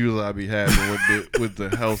the issues I be having with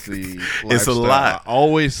the healthy lifestyle. It's a lot. I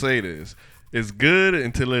always say this: it's good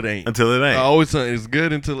until it ain't. I always say it's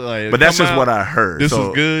good until but that's just what I heard. This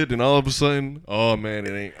is good, and all of a sudden, oh man,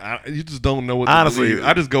 it ain't. You just don't know what. Honestly, to believe.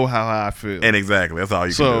 I just go how I feel, and exactly that's all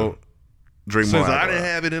you can do. Drink more. Since I didn't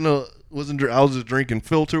have it I was just drinking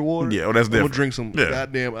filtered water. Yeah, well, that's different. I'll drink some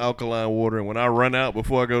goddamn alkaline water, and when I run out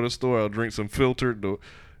before I go to the store, I'll drink some filtered to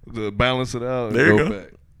balance it out. And there you go go. Back.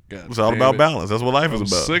 God, it's all about balance. That's what life is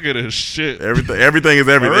about. I'm sick of this shit. Everything is everything.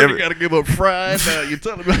 I already got to give up fries now. You're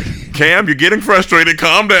telling me, Cam, you're getting frustrated.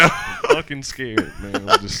 Calm down. I'm fucking scared, man.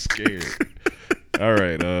 I'm just scared. All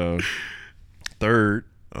right. Third.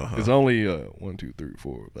 It's only 1, 2, 3,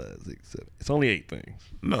 4, 5, 6, 7. It's only 8 things.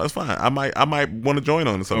 No, that's fine. I might want to join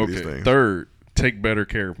on some of these things. Third, take better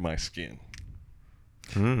care of my skin.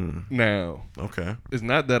 Now, it's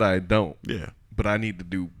not that I don't. Yeah. But I need to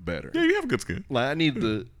do better. Yeah, you have good skin. Like I need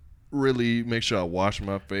to really make sure I wash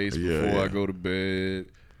my face before I go to bed.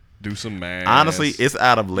 Do some masks. Honestly, it's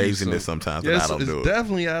out of laziness sometimes that I don't do it. It's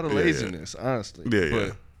definitely out of laziness, honestly.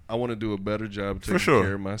 But I want to do a better job of taking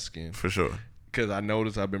care of my skin. For sure. Because I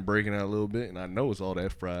noticed I've been breaking out a little bit, and I know it's all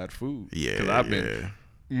that fried food. Yeah. Because I've been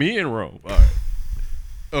me and Rome. All right.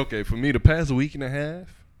 Okay, for me, the past week and a half,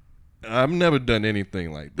 I've never done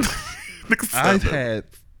anything like this. I've had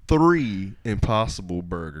 3 Impossible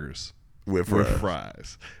burgers with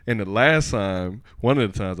fries. And the last time, one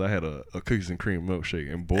of the times, I had a cookies and cream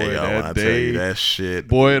milkshake, and boy, that day, that shit,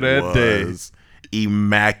 was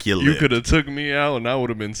immaculate. You could have took me out, and I would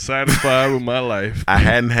have been satisfied with my life. I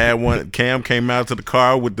hadn't had one. Cam came out to the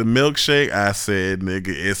car with the milkshake. I said, "Nigga,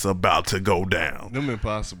 it's about to go down." Them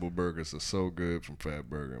Impossible burgers are so good from Fat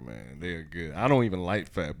Burger, man. They are good. I don't even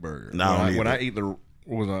like Fat Burger.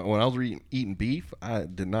 When I was eating beef, I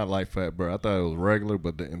did not like Fat Burger. I thought it was regular,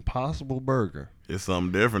 but the Impossible Burger, it's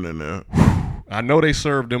something different in there. I know they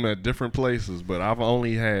serve them at different places, but I've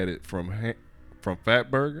only had it from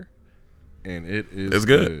Fat Burger, and it's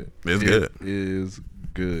good. It's good. It is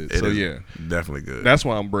good. It is definitely good. That's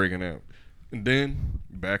why I'm breaking out. And then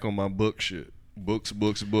back on my book shit. Books.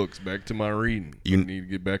 Back to my reading. You need to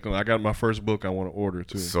get back on. I got my first book I want to order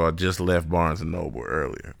too. So I just left Barnes & Noble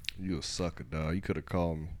earlier. You a sucker, dog. You could have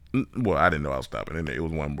called me. Well, I didn't know I was stopping. And it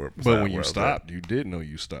was one word. But when you stopped, you did know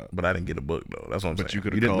you stopped. But I didn't get a book though. That's what I'm saying. But you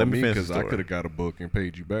could have called me because I could have got a book and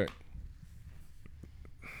paid you back.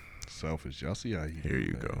 Selfish. Y'all see how you Here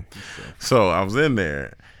you man. go. So I was in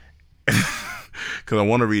there because I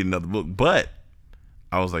want to read another book, but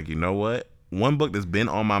I was like, you know what? One book that's been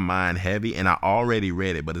on my mind heavy, and I already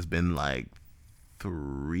read it, but it's been like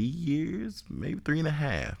 3 years, maybe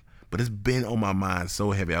 3.5. But it's been on my mind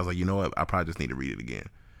so heavy. I was like, you know what? I probably just need to read it again.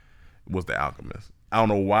 It was The Alchemist. I don't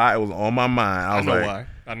know why it was on my mind. I know why.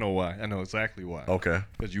 I know why. I know exactly why. Okay.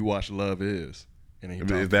 Because you watched Love Is.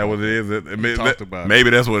 And Is that what it is? About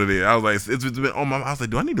maybe that's what it is. I was like, it's been on my mind. I was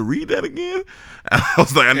like, do I need to read that again? I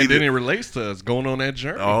was like, and then it relates to us going on that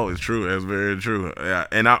journey. Oh, it's true. That's very true. Yeah.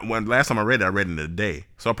 And last time I read it in a day.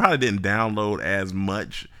 So I probably didn't download as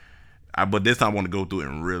much. But this time I want to go through it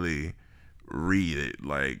and really read it,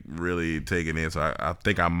 like really take it in. So I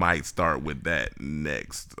think I might start with that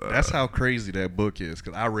next. That's how crazy that book is,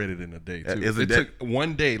 because I read it in a day too. It took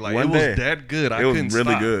one day. Like one it was day. that good. It was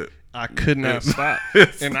really good. I could not stop,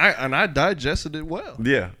 and I digested it well.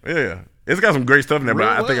 Yeah. It's got some great stuff in there, but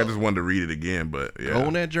I think I well. just wanted to read it again. But yeah, Go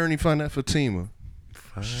on that journey, find that Fatima.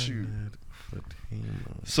 Shoot.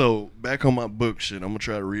 So back on my book shit, I'm gonna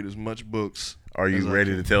try to read as much books. Are you as I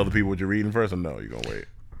ready can. to tell the people what you're reading first, or no? You gonna wait?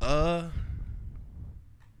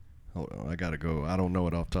 Hold on, I gotta go. I don't know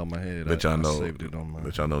it off the top of my head. Let y'all know. Saved it on my.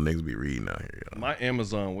 Let y'all know niggas be reading out here. Y'all. My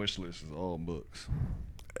Amazon wish list is all books.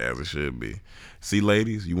 As it should be. See,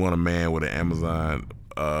 ladies, you want a man with an Amazon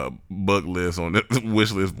book list on the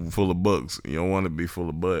wish list full of books. You don't want to be full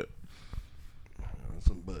of butt.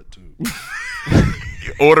 Some butt too.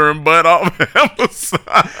 Ordering butt off Amazon.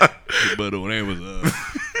 Butt on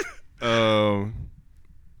Amazon.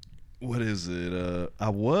 What is it? I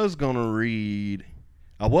was gonna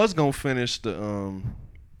finish the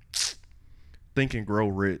Think and Grow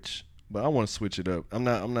Rich. But I want to switch it up. I'm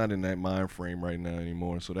not in that mind frame right now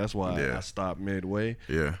anymore, so that's why I stopped midway.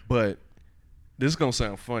 Yeah. But this is gonna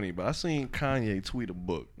sound funny, but I seen Kanye tweet a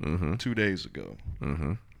book 2 days ago.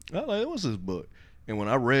 Mm-hmm. I was like, what's this book? And when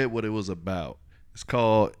I read what it was about, it's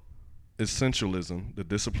called Essentialism: The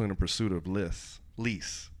Discipline and Pursuit of Less.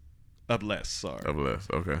 Of less.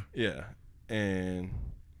 Okay. Yeah, and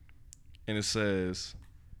it says,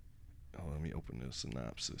 let me open the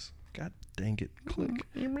synopsis. God dang it, click.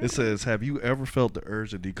 It says, have you ever felt the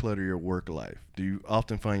urge to declutter your work life? Do you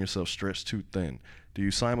often find yourself stretched too thin? Do you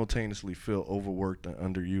simultaneously feel overworked and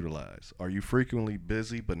underutilized? Are you frequently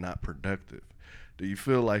busy but not productive? Do you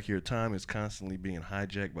feel like your time is constantly being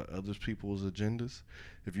hijacked by other people's agendas?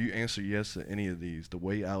 If you answer yes to any of these, the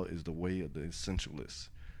way out is the way of the essentialist.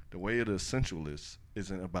 The way of the essentialist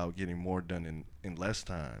isn't about getting more done in less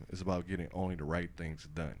time. It's about getting only the right things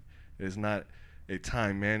done. It's not a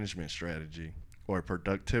time management strategy or a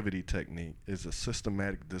productivity technique. Is a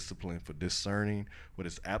systematic discipline for discerning what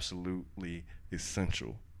is absolutely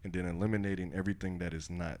essential and then eliminating everything that is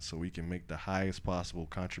not, so we can make the highest possible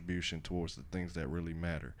contribution towards the things that really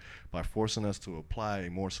matter. By forcing us to apply a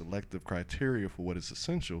more selective criteria for what is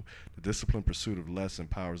essential, the disciplined pursuit of less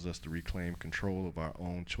empowers us to reclaim control of our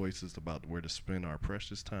own choices about where to spend our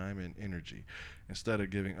precious time and energy, instead of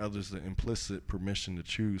giving others the implicit permission to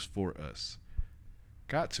choose for us.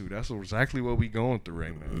 Got to. That's exactly what we going through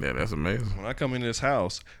right now. Yeah, that's amazing. When I come in this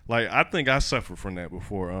house, like, I think I suffered from that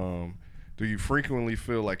before. Do you frequently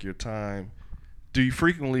feel like your time? Are you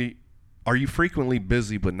frequently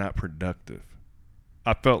busy but not productive?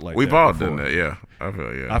 I felt like We've that all before. done that. Yeah,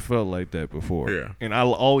 I felt like that before. Yeah. And I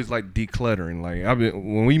always like decluttering. Like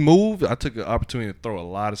when we moved, I took the opportunity to throw a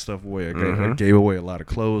lot of stuff away. I gave away a lot of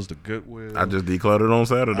clothes to Goodwill. I just decluttered on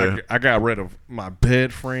Saturday. I got rid of my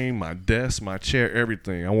bed frame, my desk, my chair,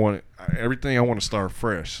 everything. I want to start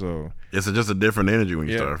fresh. So it's just a different energy when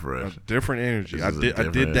you start fresh. A different energy. I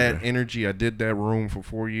did that energy. I did that room for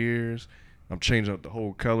 4 years. I'm changing up the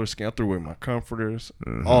whole color scheme. I threw away my comforters,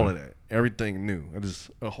 all of that, everything new.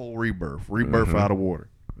 Just a whole rebirth out of water,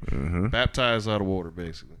 baptized out of water,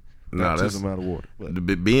 basically. Baptism out of water.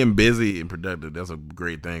 But being busy and productive, that's a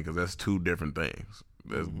great thing, because that's two different things.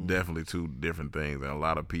 That's definitely two different things, and a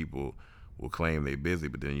lot of people will claim they're busy,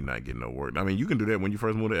 but then you're not getting no work. I mean, you can do that when you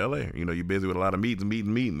first move to LA. You know, you're busy with a lot of meetings, and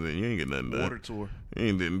you ain't get nothing done. Water tour. You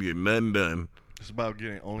ain't get nothing done. It's about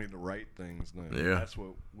getting only the right things done. Yeah. That's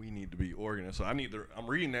what we need to be organized. So I'm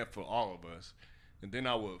reading that for all of us. And then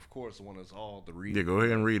I will, of course, want us all to read it. Yeah, go ahead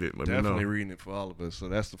and read it. Let me know. Definitely reading it for all of us. So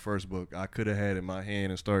that's the first book I could have had in my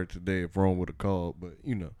hand and started today if Rome would have called. But,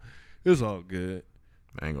 it's all good.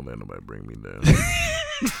 I ain't going to let nobody bring me down.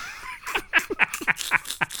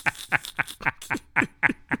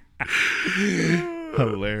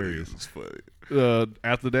 Hilarious. It's funny.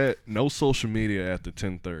 After that, no social media after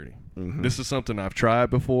 10:30. This is something I've tried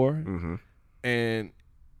before, and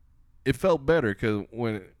it felt better because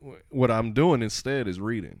what I'm doing instead is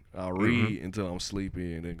reading. I'll read until I'm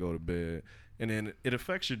sleepy and then go to bed, and then it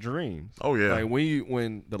affects your dreams. Oh yeah. Like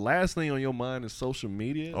when the last thing on your mind is social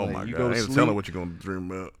media. Oh like my you God! go I to ain't sleep. telling what you're gonna dream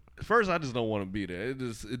about. First, I just don't want to be there.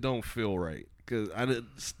 It don't feel right because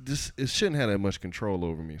it shouldn't have that much control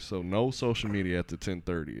over me. So no social media after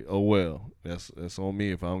 10:30. Oh well, that's on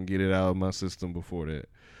me if I don't get it out of my system before that.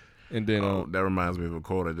 And then That reminds me of a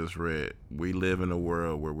quote I just read. We live in a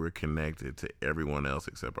world where we're connected to everyone else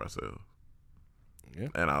except ourselves. Yeah.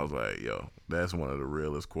 And I was like, yo, that's one of the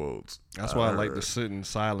realest quotes. That's why I like to heard. sit in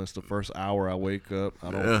silence the first hour I wake up.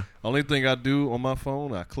 I don't. Yeah. Only thing I do on my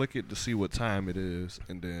phone, I click it to see what time it is,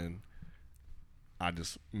 and then I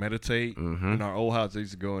just meditate. In our old house, I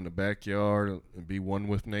used to go in the backyard and be one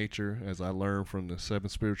with nature, as I learned from the 7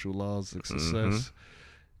 spiritual laws of success,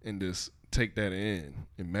 and just take that in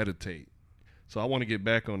and meditate. So I want to get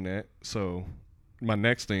back on that. So my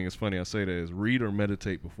next thing is funny. I say that is read or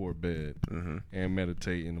meditate before bed, and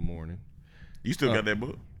meditate in the morning. You still got that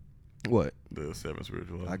book? What? The 7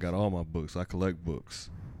 Spiritual Laws? I got all my books. I collect books.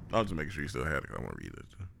 I was just making sure you still had it because I want to read it.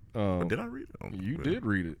 But did I read it? Oh, You yeah. did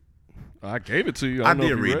read it. I gave it to you. I don't know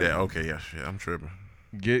did if you read read that. it. Okay, yeah, shit. I'm tripping.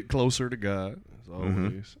 Get closer to God, as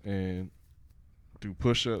always, and do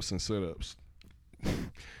push-ups and sit-ups.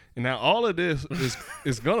 And now all of this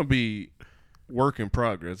is gonna be work in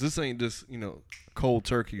progress. This ain't just cold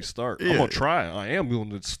turkey start. Yeah. I'm gonna try. I am going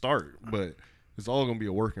to start, but it's all gonna be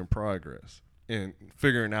a work in progress and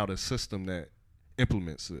figuring out a system that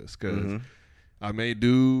implements this. Because I may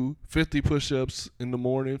do 50 push-ups in the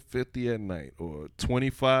morning, 50 at night, or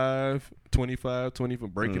 25,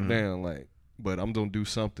 break it down but I'm going to do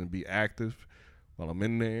something, be active while I'm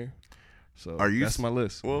in there. So that's my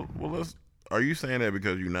list. Well, are you saying that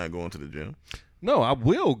because you're not going to the gym? No, I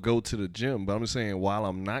will go to the gym, but I'm just saying while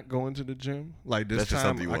I'm not going to the gym, like this That's just time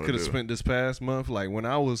something you I wanna could have do. spent this past month, like when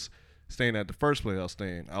I was staying at the first place I was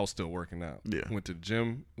staying, I was still working out. Yeah. Went to the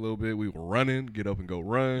gym a little bit. We were running, get up and go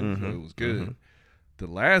run. So it was good. The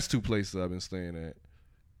last 2 places I've been staying at,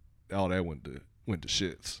 all that went to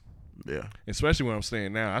shits. Yeah. Especially when I'm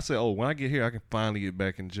staying now. I said, when I get here, I can finally get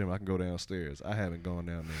back in the gym. I can go downstairs. I haven't gone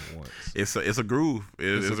down there once. It's a groove.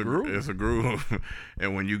 It's a groove. It's a groove.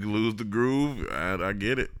 And when you lose the groove, I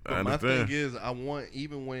get it. I But my understand. thing is, I want,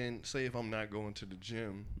 even when, say if I'm not going to the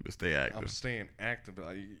gym, To stay active. I'm staying active.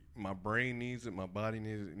 My brain needs it. My body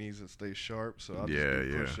needs it to stay sharp. So I'll just Yeah, do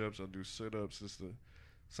yeah. push-ups. I'll do sit-ups. Just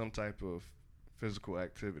some type of physical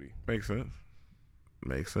activity. Makes sense.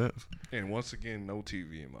 Makes sense. And once again, no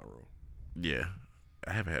TV in my room. Yeah.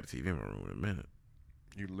 I haven't had a TV in my room in a minute.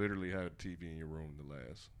 You literally had a TV in your room in the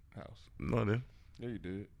last house. No, I didn't. Yeah, you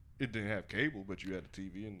did. It didn't have cable, but you had a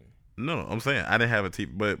TV in there. No, I'm saying I didn't have a TV,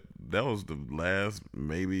 but that was the last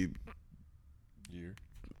maybe. Year.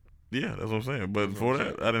 Yeah, that's what I'm saying. But That's before what I'm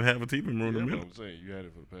that, saying. I didn't have a TV in my room Yeah, in a but minute. I'm saying you had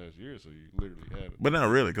it for the past year, so you literally had it. But not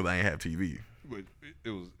really, because I ain't have TV. But it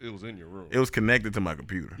was in your room. It was connected to my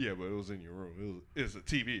computer. Yeah, but it was in your room. It's a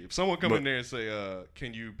TV. If someone come in there and say,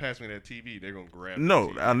 "Can you pass me that TV?" They're gonna grab. No,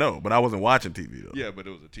 the TV. I know, but I wasn't watching TV though. Yeah, but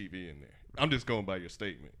it was a TV in there. I'm just going by your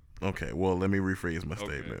statement. Okay, well, let me rephrase my Okay.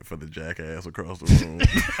 statement for the jackass across the room.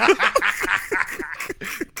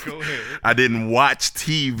 Go ahead. I didn't watch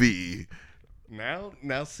TV. Now,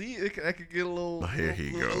 see, that could get a little, Here he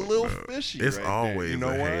a goes, little dog. fishy. It's right there. always You know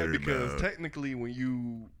a why? hater, Because dog. technically, when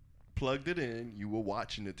you plugged it in, you were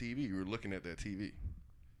watching the TV. You were looking at that TV.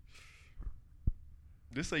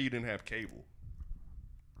 Just say you didn't have cable.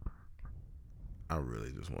 I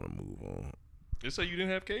really just want to move on. Just say you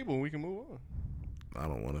didn't have cable, and we can move on. I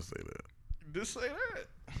don't want to say that. Just say that.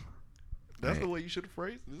 That's Man. the way you should have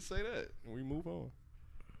phrased it. Just say that, and we move on.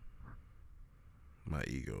 My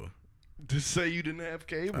ego. Just say you didn't have I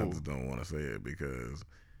cable. just don't want to say it because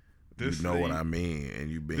Just you know say what you- I mean,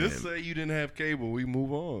 and you been. Just say you didn't have cable. We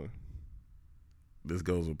move on. This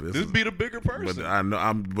goes with this. Just be the bigger person. But I know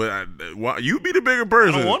I'm. But why you be the bigger I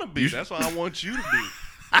person? don't want to be. You That's why I want you to be.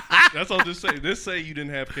 That's all. Just say. Just say you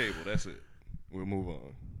didn't have cable. That's it. We'll move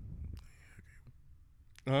on.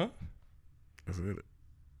 Huh? That's it.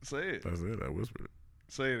 Say it. That's it. I whispered it.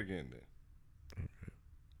 Say it again then.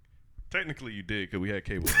 Technically, you did because we had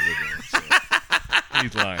cable in the living room. So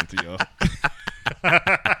he's lying to y'all.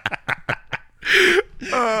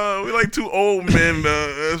 We like two old men.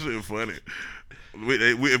 That shit funny.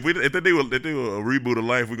 If they do a reboot of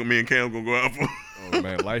Life, me and Cam gonna go out for. Oh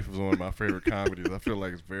man, Life is one of my favorite comedies. I feel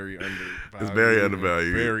like it's very undervalued. It's very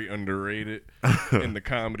undervalued. Very underrated in the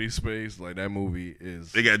comedy space. Like that movie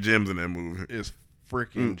is They got gems in that movie.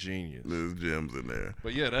 freaking genius. There's gems in there.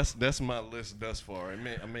 But yeah, that's my list thus far.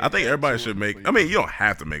 I think everybody should make. I mean, you don't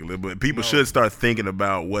have to make a list, but people should start thinking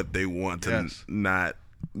about what they want to not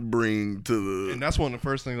bring to the. And that's one of the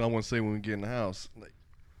first things I want to say when we get in the house. Like,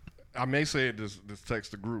 I may say it this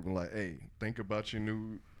text the group and like, hey, think about your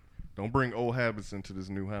new. Don't bring old habits into this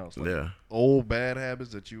new house. Like, old bad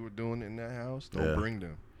habits that you were doing in that house, don't bring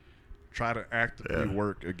them. Try to actively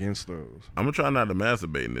work against those. I'm gonna try not to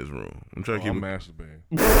masturbate in this room. I'm trying to keep masturbating.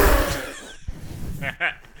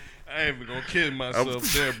 I ain't even gonna kid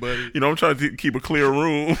myself there, buddy. You know, I'm trying to keep a clear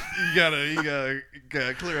room. You gotta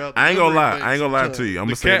clear out. I ain't gonna lie. I ain't gonna lie to you. I'm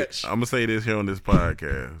gonna say this here on this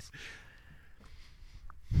podcast.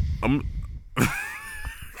 I'm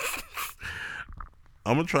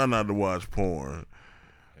gonna try not to watch porn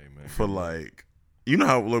for like, you know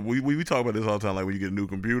how look we talk about this all the time. Like when you get a new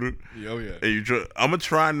computer, oh yeah, and you I'm gonna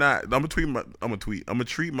try not. I'm gonna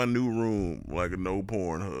treat my new room like a no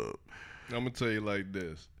porn hub. I'm gonna tell you like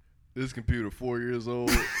this. This computer 4 years old.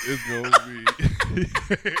 It's gonna be.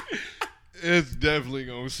 It's definitely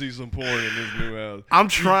gonna see some porn in this new house. I'm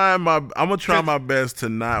gonna try my best to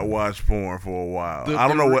not watch porn for a while.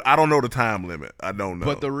 I don't know the time limit. I don't know.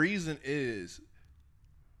 But the reason is,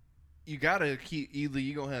 you gotta keep either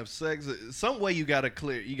you gonna have sex. Some way you gotta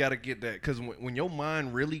get that, because when your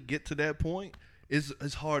mind really get to that point,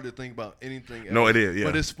 it's hard to think about anything else. No, it is. Yeah.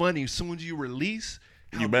 But it's funny. As soon as you release,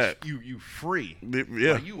 you back. You free.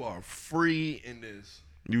 Yeah. Like, you are free in this.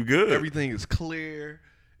 You good. Everything is clear.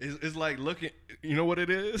 It's like looking. You know what it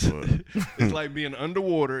is? It's like being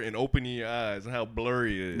underwater and opening your eyes and how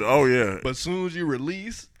blurry it is. Oh yeah. But as soon as you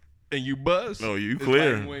release and you bust, you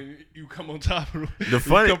clear. Like when you come on top of the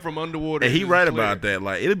funny, you come from underwater. And he right about that.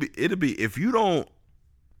 Like it'll be if you don't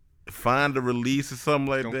find a release or something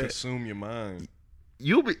like don't that. Consume your mind.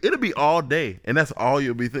 It'll be all day, and that's all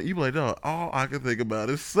you'll be thinking. You be like, no, all I can think about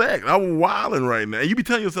is sex. I'm wilding right now. And you be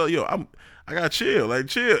telling yourself, yo, I gotta chill, like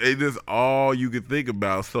chill. It's just all you can think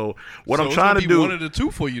about. So I'm trying to do, one of the two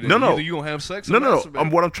for you. Then. No, either you gonna have sex. No.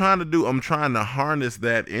 What I'm trying to do, I'm trying to harness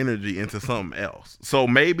that energy into something else. So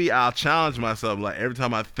maybe I'll challenge myself. Like every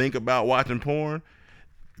time I think about watching porn,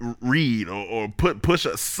 read or push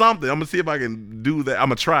something. I'm gonna see if I can do that. I'm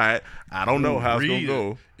gonna try it. I don't know how it's gonna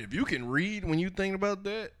go. If you can read when you think about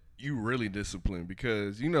that, you really disciplined,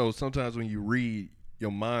 because you know sometimes when you read, your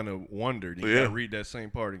mind will wander. You gotta read that same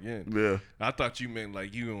part again. Yeah. I thought you meant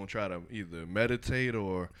like you gonna try to either meditate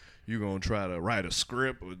or you gonna try to write a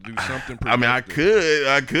script or do something. I mean, I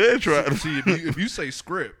could try. See, if you say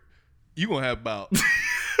script, you gonna have about.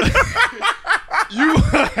 You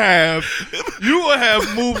will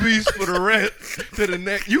have movies for the rest to the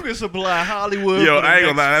next. You can supply Hollywood. Yo, for the I ain't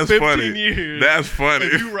gonna lie, that's 15 funny. Years. That's funny.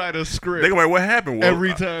 If you write a script, they gonna be like, what happened? Well,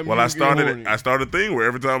 every time. Well, I started a thing where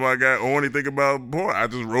every time I got horny thinking about porn, I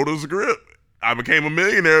just wrote a script. I became a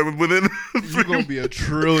millionaire within. You're gonna be a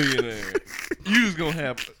trillionaire. You just gonna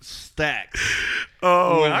have stacks.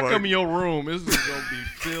 Oh, when I come in your room, it's just gonna be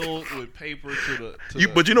filled with paper to the.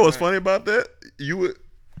 But you know what's funny about that?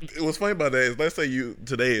 What's funny about that is, let's say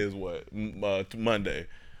today is what Monday.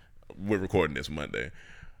 We're recording this Monday.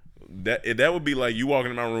 That would be like you walking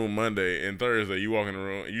in my room Monday, and Thursday you walk in the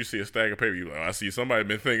room and you see a stack of paper. You like, I see somebody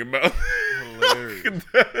been thinking about.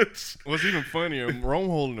 Hilarious. What's even funnier, Rome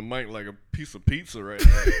holding the mic like a piece of pizza right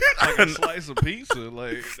now, like a slice of pizza.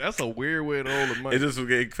 Like that's a weird way to hold the mic.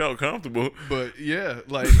 It felt comfortable. But yeah,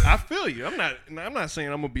 like I feel you. I'm not saying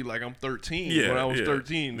I'm gonna be like I'm 13 when I was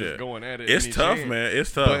 13, just going at it. It's tough, man.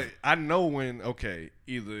 It's tough. But I know when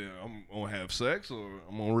either I'm gonna have sex or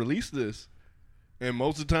I'm gonna release this. And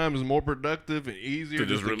most of the time, it's more productive and easier to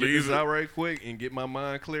just release get this out right quick and get my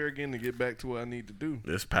mind clear again to get back to what I need to do.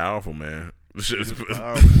 It's powerful, man. It's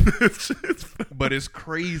powerful. But it's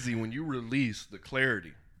crazy when you release the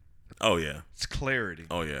clarity. Oh yeah, it's clarity.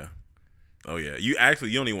 Oh yeah. You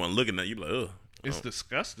don't even want to look at that. You like, ugh. It's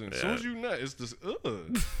disgusting. As soon as you nut, it's just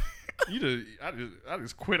ugh. I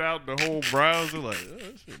just quit out the whole browser. Like,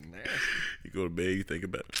 that shit nasty. You go to bed, you think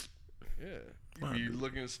about it. Yeah. You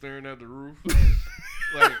looking, staring at the roof.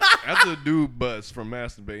 Like, after a dude busts from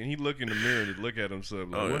masturbating, he look in the mirror and look at himself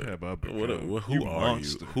like, what have I become? Who are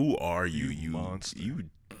you? Who are you? You monster.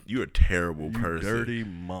 You're a terrible person. Dirty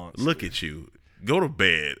monster. Look at you. Go to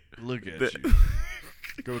bed. Look at you.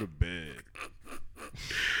 Go to bed.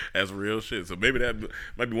 That's real shit. So maybe that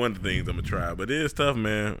might be one of the things I'm going to try. But it is tough,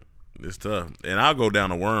 man. It's tough. And I'll go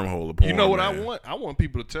down a wormhole of porn. You know what man. I want? I want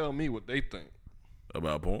people to tell me what they think.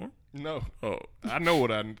 About porn? No. Oh. I know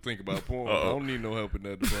what I think about porn. I don't need no help in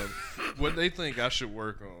that department. What they think I should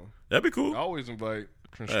work on. That'd be cool. I always invite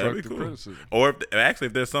constructive criticism. Or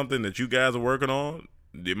if there's something that you guys are working on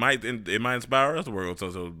it might inspire us to work on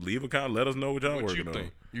something. So leave a comment. Let us know what y'all What working you on.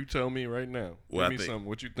 think? You tell me right now. What I Give me think. something.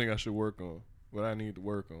 What you think I should work on? What I need to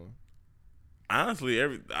work on? Honestly,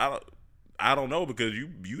 I don't know because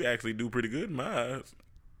you actually do pretty good in my eyes.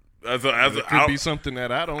 It could be something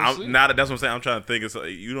that I don't see. Now that's what I'm saying. I'm trying to think. It's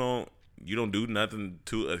like, you don't do nothing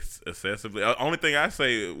too excessively. Only thing I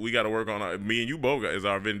say we got to work on, me and you both, is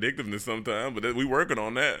our vindictiveness sometimes. But we working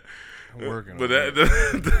on that. I'm working But on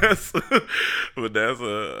that's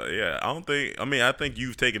yeah. I don't think. I mean, I think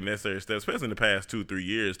you've taken necessary steps, especially in the past 2-3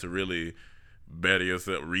 years, to really better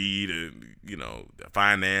yourself, read and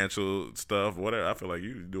financial stuff, whatever. I feel like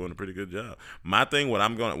you're doing a pretty good job. My thing, what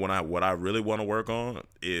I really want to work on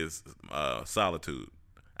is solitude.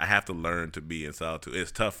 I have to learn to be in solitude.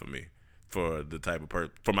 It's tough for me for the type of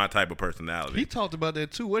for my type of personality. He talked about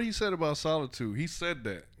that too. What he said about solitude. He said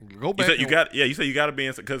that. Go You back. said you got to be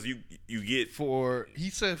in because you get He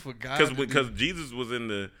said for God. because Jesus was in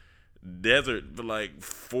the desert for like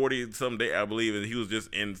 40 some days, I believe, and he was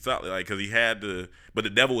just in solitude, like, because he had to. But the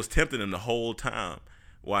devil was tempting him the whole time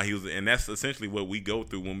while he was, and that's essentially what we go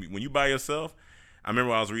through when you by yourself. I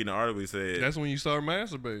remember I was reading an article. He said That's when you start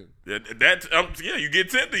masturbating. yeah, you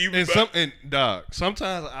get tempted.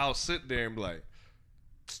 Sometimes I'll sit there and be like,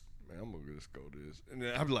 man, I'm gonna just go to this, and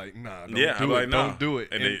then I'll be like, nah, don't Yeah, do I'm it, like, nah. don't do it.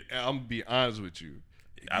 And And I'm gonna be honest with you.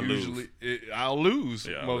 I lose. I'll lose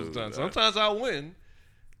Yeah, I most of lose. the time. Sometimes I'll win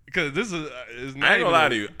because this is not I ain't even gonna lie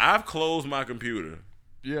to you. I've closed my computer,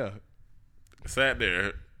 Yeah, sat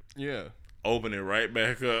there, yeah. opened it right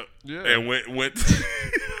back up, Yeah. and went.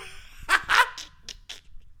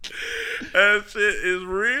 That shit is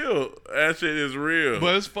real. That shit is real.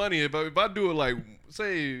 But it's funny if I do it like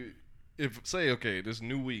say okay, this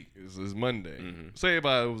new week is Monday. Mm-hmm. Say if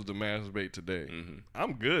I was to masturbate today,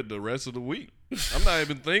 I'm good the rest of the week. I'm not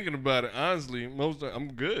even thinking about it. Honestly, most of,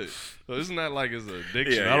 I'm good. So it's not like it's an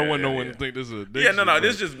addiction. Yeah, I don't want no yeah, one yeah. to think this is an addiction. Yeah, no, but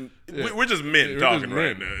this just we're just men Yeah, we're talking just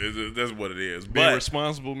right men. now. That's what it is. being But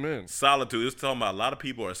responsible men. solitude, it's talking about a lot of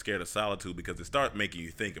people are scared of solitude because it start making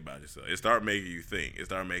you think about yourself. It start making you think. It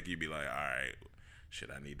start making you be like, all right, shit,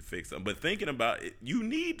 I need to fix something. But thinking about it, you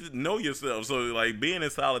need to know yourself. So like being in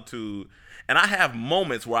solitude, and I have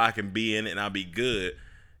moments where I can be in it and I'll be good,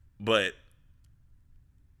 but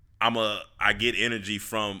I get energy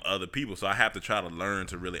from other people, so I have to try to learn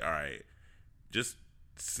to really, all right, just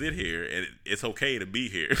sit here, and it's okay to be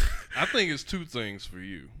here. I think it's two things for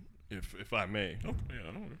you, if I may. Okay, yeah,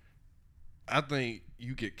 I don't know. I think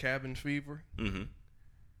you get cabin fever. Mm-hmm.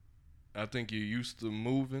 I think you're used to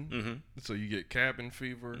moving, Mm-hmm. so you get cabin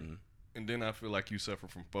fever, and then I feel like you suffer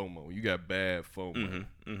from FOMO. You got bad FOMO.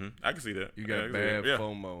 Mm-hmm. Mm-hmm. I can see that. You I got can see bad that. Yeah.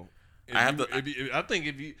 FOMO. I think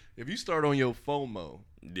if you start on your FOMO,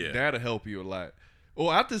 Yeah. that'll help you a lot.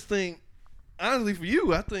 Or I just think, honestly, for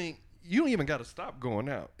you, I think you don't even got to stop going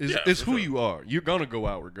out. Yeah, It's for who sure. you are. You're gonna go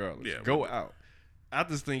out regardless. Yeah, go but- out. I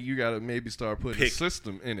just think you got to maybe start putting a Pick-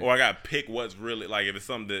 system in it. Or I got to pick what's really, like, if it's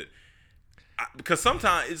something that, because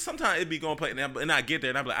sometimes it be going to play, and I get there,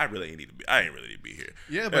 and I'm like, I ain't really need to be here.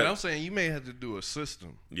 Yeah, but I'm saying you may have to do a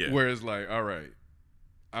system. Yeah. Where it's like, all right,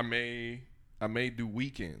 I may do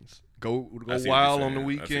weekends. Go I see what you're wild on the saying.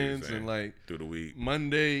 I see what you're weekends saying. and like Through the week.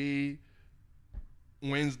 Monday,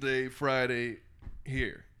 Wednesday, Friday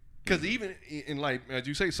here. Because even in like as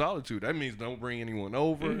you say, solitude, that means don't bring anyone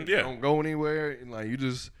over. Yeah. Don't go anywhere. And like you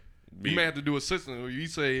Be- may have to do a system where you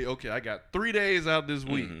say, okay, I got 3 days out this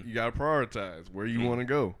week. You got to prioritize where you want to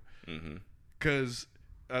go. Because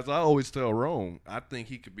as I always tell Rome, I think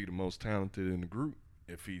he could be the most talented in the group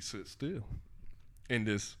if he sits still. And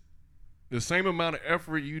the same amount of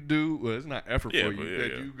effort you do, well, it's not effort Yeah, for but you, yeah,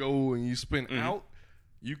 that yeah. you go and you spend out,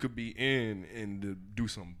 you could be in and to do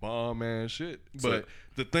some bomb ass shit. But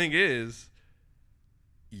the thing is,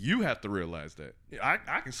 you have to realize that. I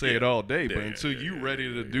can say it all day, but Yeah, until yeah, you yeah,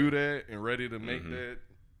 ready to do that and ready to make that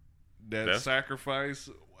That's- sacrifice,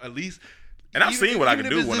 at least. And I've seen what I can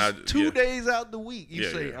if do it's when just I- 2 yeah. days out the week. You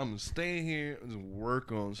Yeah, say, yeah. I'm gonna stay here and just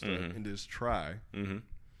work on stuff and just try.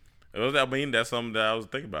 I mean, that's something that I was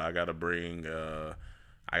thinking about. I gotta bring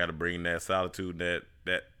that solitude, that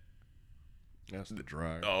That's the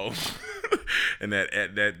drive. oh, and that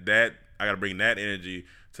I gotta bring that energy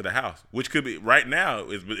to the house, which could be right now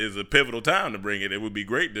is a pivotal time to bring it. It would be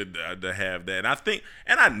great to have that, and I think,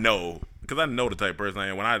 and I know, because I know the type of person I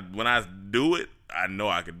am. When I do it, I know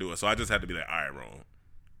I can do it. So I just have to be like, all right, Ron,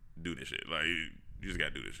 do this shit. Like you just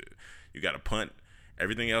gotta do this shit. You gotta punt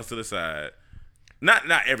everything else to the side. Not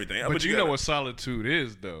everything, But you know gotta- what solitude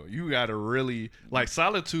is, though. You got to really like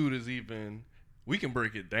solitude is even. We can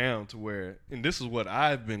break it down to where, and this is what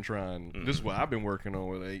I've been trying. This is what I've been working on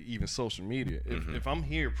with even social media. If I'm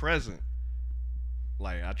here present,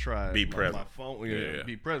 Like I try Be my present. phone, Yeah.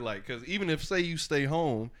 be present. Like because even if say you stay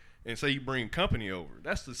home and say you bring company over,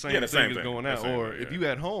 that's the same Yeah, the thing same as thing. going The out. same Or thing, if yeah. you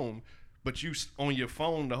at home. But you on your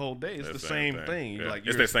phone the whole day. It's the same thing. Yeah. Like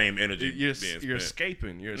It's the same energy You're being spent.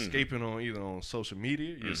 escaping. You're escaping on either on social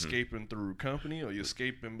media. You're escaping through company, or you're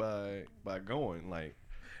escaping by going. Like,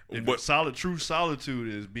 true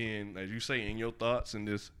solitude is being, as you say, in your thoughts and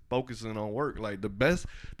just focusing on work. Like the best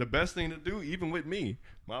thing to do, even with me,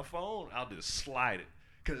 my phone, I'll just slide it.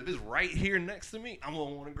 Because if it's right here next to me, I'm going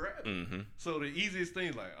to want to grab it. So the easiest thing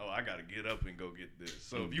is like, oh, I got to get up and go get this.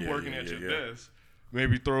 So if you're working at your desk,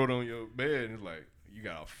 maybe throw it on your bed and it's like, you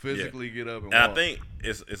got to physically get up and walk. I think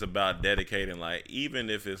it's about dedicating, like, even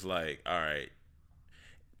if it's like, all right,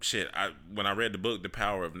 when I read the book, The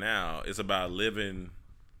Power of Now, it's about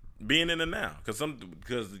being in the now.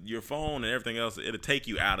 Because your phone and everything else, it'll take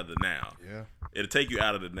you out of the now. Yeah. It'll take you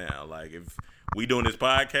out of the now. Like, if we doing this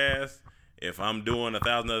podcast, if I'm doing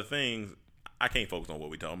 1,000 other things, I can't focus on what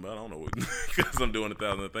we talking about. I don't know because I'm doing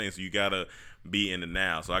 1,000 other things. So you gotta be in the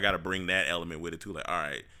now. So I gotta bring that element with it too. Like, all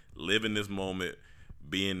right, live in this moment,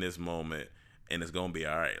 be in this moment, and it's gonna be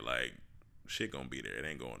all right. Like, shit gonna be there. It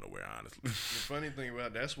ain't going nowhere, honestly. The funny thing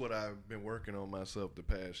about that's what I've been working on myself the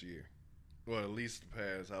past year. Well, at least the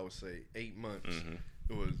past, I would say 8 months.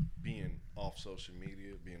 It was being off social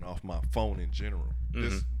media, being off my phone in general.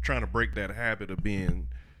 Just trying to break that habit of being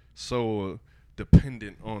so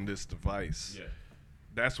dependent on this device. Yeah.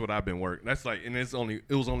 That's what I've been working. That's like, and it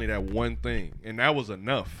was only that one thing, and that was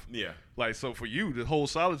enough. Yeah. Like, so for you, the whole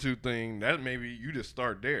solitude thing, that maybe you just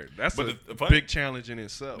start there. That's But a the funny- big challenge in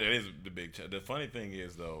itself. That is the big challenge. The funny thing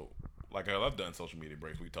is, though, like I've done social media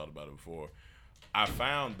breaks. We talked about it before. I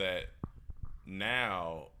found that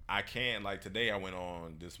now I can't, like today I went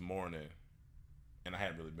on this morning and I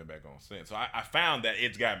hadn't really been back on since. So I found that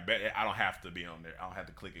it's gotten better. I don't have to be on there. I don't have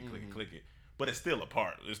to click it. But it's still a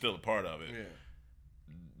part. It's still a part of it. Yeah.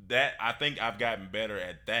 That I think I've gotten better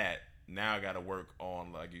at that. Now I got to work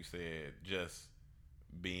on, like you said, just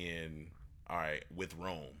being all right with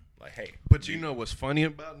Rome. Like, hey. But you know what's funny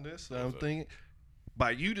about this? I'm thinking,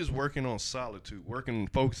 by you just working on solitude,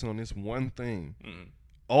 focusing on this one thing,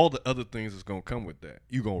 all the other things is gonna come with that.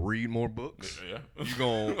 You gonna read more books. Yeah. You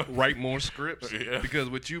gonna write more scripts. Yeah. Because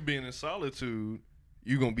with you being in solitude,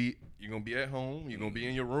 you're gonna be at home. You're gonna be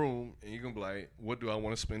in your room, and you're gonna be like, "What do I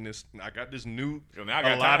want to spend this? I got this new Now I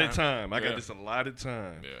got allotted time. I Yeah. got this allotted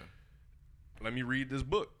time. Yeah. Let me read this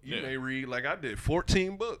book. You Yeah. may read like I did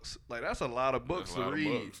 14 books. Like that's a lot of books That's a lot to of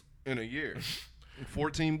read books. in a year.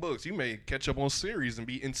 14 books. You may catch up on series and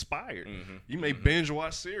be inspired. Mm-hmm. You may binge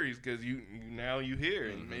watch series because you here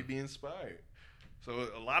and you may be inspired. So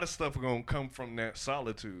a lot of stuff are gonna come from that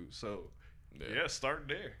solitude. So yeah, start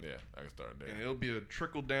there, Yeah, I can start there. and it'll be a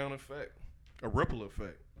trickle down effect, a ripple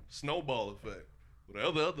effect, snowball effect.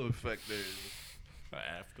 What the other effect there is, An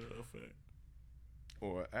after effect.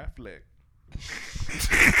 or Affleck.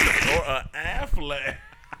 Or an Affleck.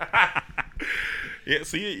 Yeah,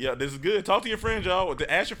 see, yeah, this is good. Talk to your friends, y'all.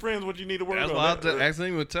 Ask your friends what you need to work That's on. why I asked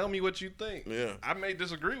him to tell me what you think. Yeah. I may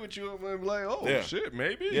disagree with you. I'm gonna be like, oh Yeah. shit,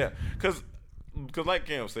 maybe. Yeah, because like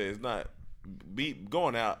Cam said, it's not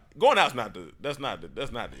going out. Going out's not that's not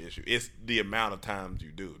the issue. It's the amount of times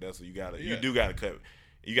you do. That's what you gotta. Yeah. You do gotta cut.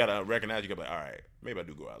 You gotta recognize. You gotta be like, all right, maybe I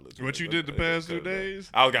do go out a little too What much. you did the past 2 Cut it down. days?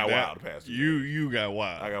 I got that- wild the past 2 days. You got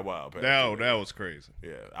wild. I got wild past. That 2 days. that was crazy.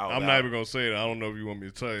 Yeah, I'm not even gonna say it. I don't know if you want me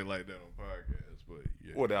to tell you like that on podcast, but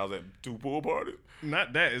yeah. What? I was at 2 pool parties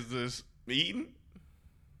Not that is just eating.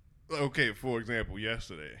 okay. For example,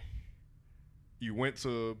 yesterday, you went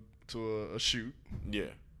to a shoot. Yeah.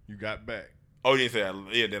 You got back, Oh, you didn't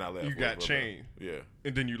say yeah. Then I left. You got changed. Yeah.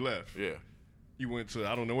 and then you left. Yeah. You went to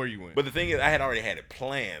I don't know where you went. But the thing is, I had already had it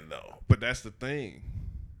planned though. But that's the thing.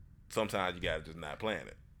 Sometimes you gotta just not plan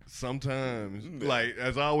it. Sometimes, like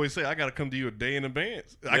as I always say, I gotta come to you a day in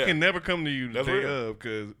advance. I Yeah. can never come to you the That's day real. of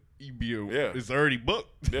because Yeah. it's already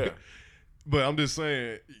booked. Yeah. But I'm just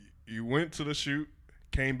saying, you went to the shoot,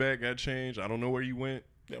 came back, got changed. I don't know where you went.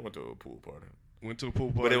 Yeah, I went to a pool party. Went to a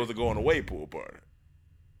pool party. But it was a going away pool party.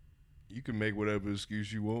 You can make whatever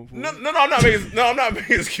excuse you want for No, it. I'm not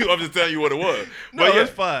making excuse. I'm just telling you what it was. No, But yeah,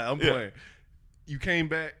 it's fine. I'm Yeah. playing. You came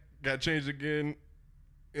back, got changed again,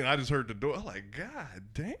 and I just heard the door. I'm like, God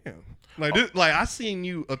damn. Like this, like I seen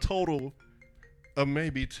you a total of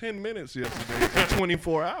maybe 10 minutes yesterday for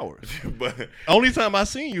 24 hours. but Only time I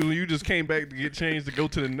seen you, you just came back to get changed to go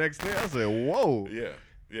to the next day. I said, whoa.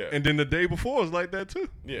 yeah. And then the day before was like that too.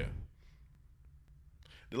 Yeah.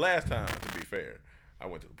 The last time, to be fair, I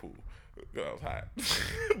went to the pool because I was hot.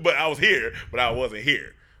 But I was here, but I wasn't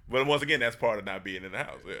here. But once again, that's part of not being in the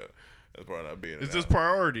house. Yeah. That's part of not being. It's just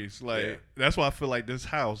priorities. Like Yeah. that's why I feel like this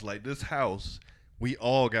house, we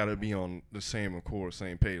all gotta be on the same accord,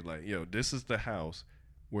 same page. Like, yo, this is the house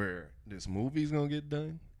where this movie's gonna get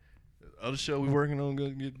done. The other show we working on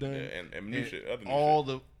gonna get done. Yeah, and new shit. Other new all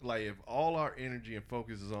shit. if all our energy and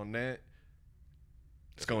focus is on that,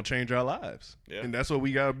 it's gonna change our lives. Yeah. And that's what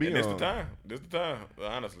we gotta be And on. this the time. This the time.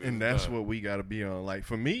 Honestly. And this the that's time. what we gotta be on. Like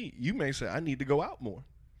for me, you may say I need to go out more.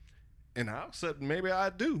 And I'll accept maybe I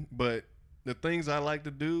do, but the things I like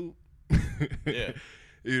to do, Yeah.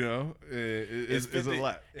 you know, it's a 50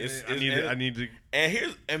 lot. it's- I need to. And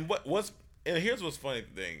here's what's funny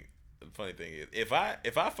thing. The funny thing is, if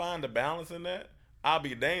I find a balance in that, I'll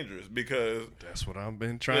be dangerous because. That's what I've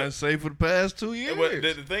been trying to say for the past 2 years. But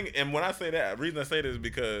the thing, and when I say that, the reason I say this is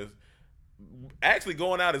because actually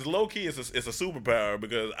going out is low key. It's a superpower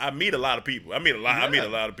because I meet a lot of people. I meet a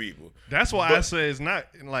lot of people. That's why I say it's not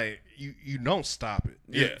like you don't stop it.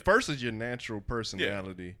 Yeah. First is your natural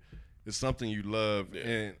personality. It's something you love, Yeah.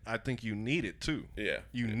 and I think you need it too. Yeah.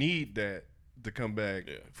 You need that to come back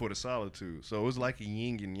Yeah. for the solitude. So it's like a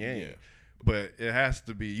yin and yang. Yeah. But it has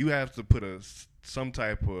to be. You have to put some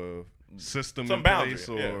type of system Some in boundary. place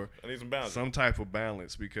Yeah. or I need some boundaries. some type of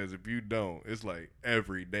balance, because if you don't, it's like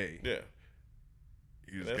every day. Yeah.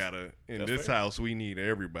 You just gotta. In that's this fair. house, we need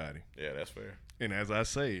everybody. Yeah, that's fair. And as I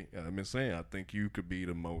say, I've been saying, I think you could be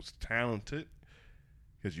the most talented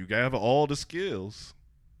because you have all the skills.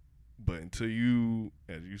 But until you,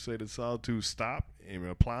 as you say, the solitude stop and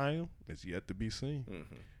apply them, it's yet to be seen.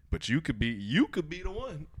 Mm-hmm. But you could be the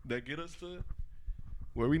one that get us to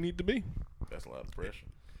where we need to be. That's a lot of pressure.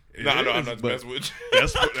 It No, I'm is, not but messing with you.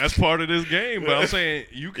 that's part of this game. But I'm saying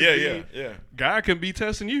you could be. Yeah. God can be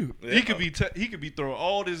testing you. Yeah. He could be throwing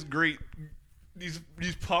all this great these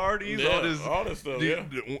parties, Yeah, all this stuff.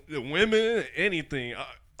 the women, anything,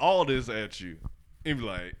 all this at you. And be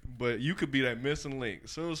like, but you could be that missing link.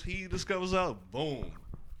 As soon as he discovers out, boom.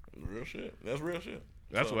 Real shit. That's real shit.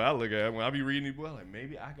 That's So- what I look at when I be reading these books. Like,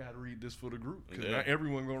 maybe I gotta read this for the group because Yeah. not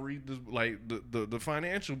everyone gonna read this. Like the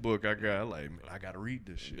financial book I got. Like, I gotta read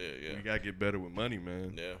this shit. Yeah. We gotta get better with money,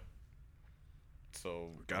 man. Yeah.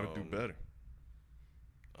 So Gotta do better.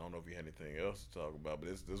 I don't know if you had anything else to talk about, but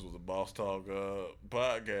this was a Boss Talk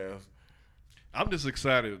podcast. I'm just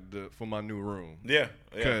excited for my new room. Yeah.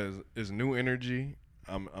 Because it's new energy.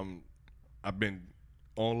 I've been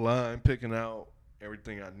online picking out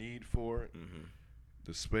everything I need for it. Mm-hmm.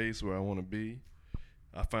 The space where I want to be.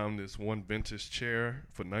 I found this one vintage chair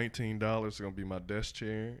for $19. It's gonna be my desk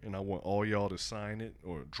chair, and I want all y'all to sign it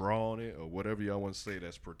or draw on it or whatever y'all want to say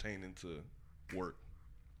that's pertaining to work.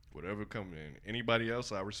 Whatever come in. Anybody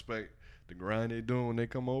else, I respect the grind they doing when they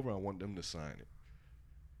come over. I want them to sign it.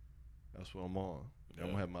 That's what I'm on. I'm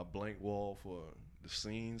gonna have my blank wall for the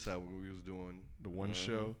scenes, how we was doing the one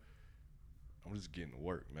show. I'm just getting to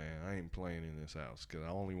work, man. I ain't playing in this house because I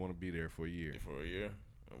only want to be there for a year. For a year,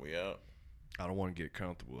 and we out. I don't want to get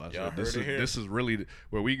comfortable. I Y'all said this heard it here. is really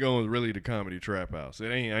where we go is really the comedy trap house. I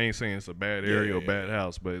ain't saying it's a bad area or bad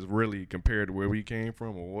house, but it's really compared to where we came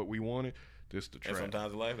from or what we wanted. This the trap. And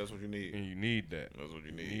sometimes in life, that's what you need. And you need that. That's what you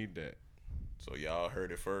You need. need that. So y'all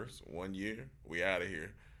heard it first. 1 year, we out of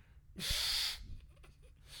here.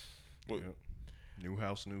 What? Yep. New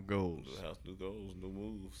house, new goals. New house, new goals, new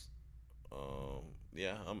moves.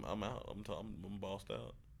 Yeah, I'm out. I'm bossed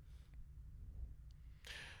out.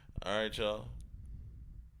 All right, y'all.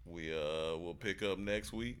 We'll pick up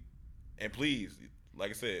next week, and please,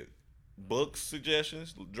 like I said, book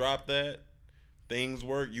suggestions. Drop that. Things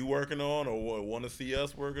you working on or want to see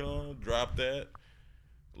us working on. Drop that.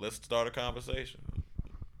 Let's start a conversation.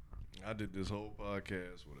 I did this whole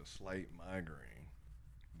podcast with a slight migraine,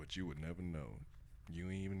 but you would never know. You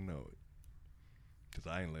ain't even know it because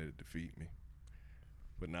I ain't let it defeat me.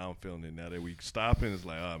 But now I'm feeling it. Now that we stopping, it's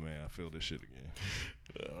like, oh man, I feel this shit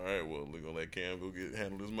again. All right, well, we're gonna let Cam go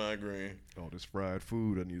handle this migraine. All this fried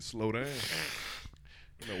food, I need to slow down.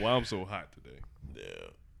 You know why I'm so hot today.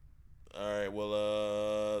 Yeah. All right.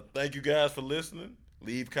 Well, thank you guys for listening.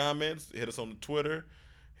 Leave comments. Hit us on the Twitter.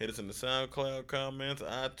 Hit us in the SoundCloud comments,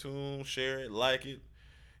 iTunes. Share it. Like it.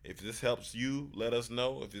 If this helps you, let us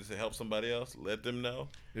know. If this helps somebody else, let them know.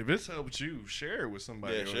 If this helps you, share it with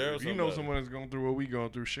somebody. Yeah, else. share it If with you know somebody. someone that's going through what we going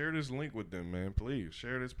through, share this link with them, man. Please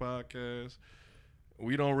share this podcast.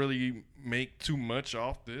 We don't really make too much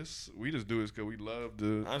off this. We just do it because we love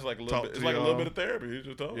to. It's like a little talk bit. to It's like a y'all. little bit of therapy. You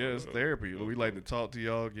just talk. Yeah, it's therapy. We like to talk to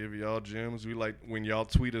y'all, give y'all gems. We like when y'all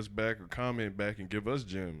tweet us back or comment back and give us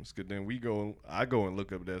gems. Cause then I go and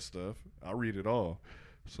look up that stuff. I read it all.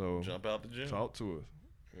 So Jump out the gym. talk to us.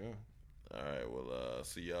 Yeah. All right. Well,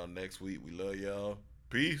 see y'all next week. We love y'all.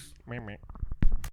 Peace. Meh, meh.